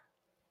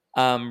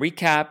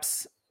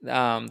recaps,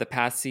 the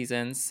past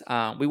seasons.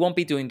 We won't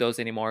be doing those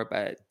anymore,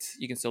 but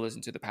you can still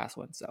listen to the past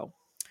ones. So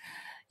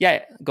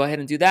yeah, go ahead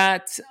and do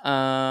that.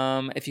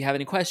 If you have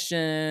any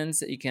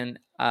questions, you can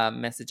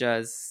message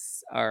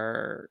us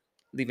or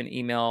leave an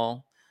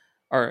email,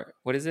 or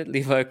what is it?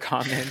 Leave a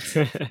comment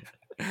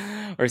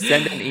or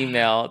send an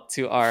email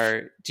to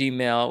our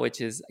Gmail,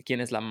 which is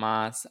quien es la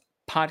mas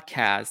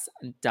podcast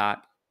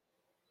dot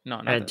no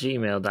not At the at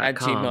gmail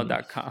gmail.com.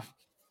 dot com.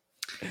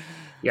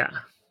 Yeah.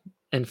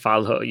 And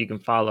follow, you can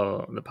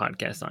follow the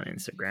podcast on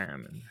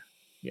Instagram. And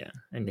yeah.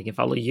 And they can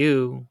follow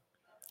you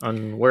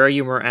on, where are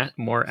you more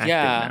active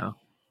Yeah. now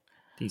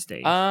these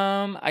days?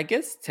 I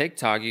guess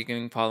TikTok. You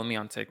can follow me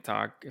on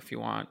TikTok if you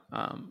want.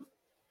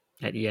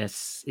 At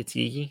Yes, It's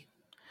Yee.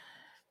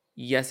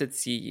 Yes,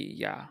 it's Yi.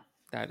 Yeah,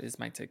 that is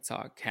my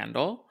TikTok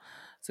handle.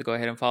 So go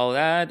ahead and follow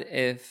that.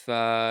 If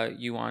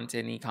you want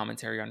any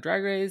commentary on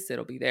Drag Race,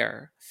 it'll be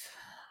there.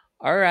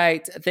 All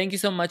right. Thank you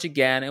so much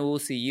again, and we'll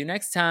see you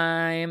next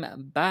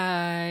time.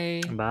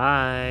 Bye.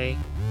 Bye.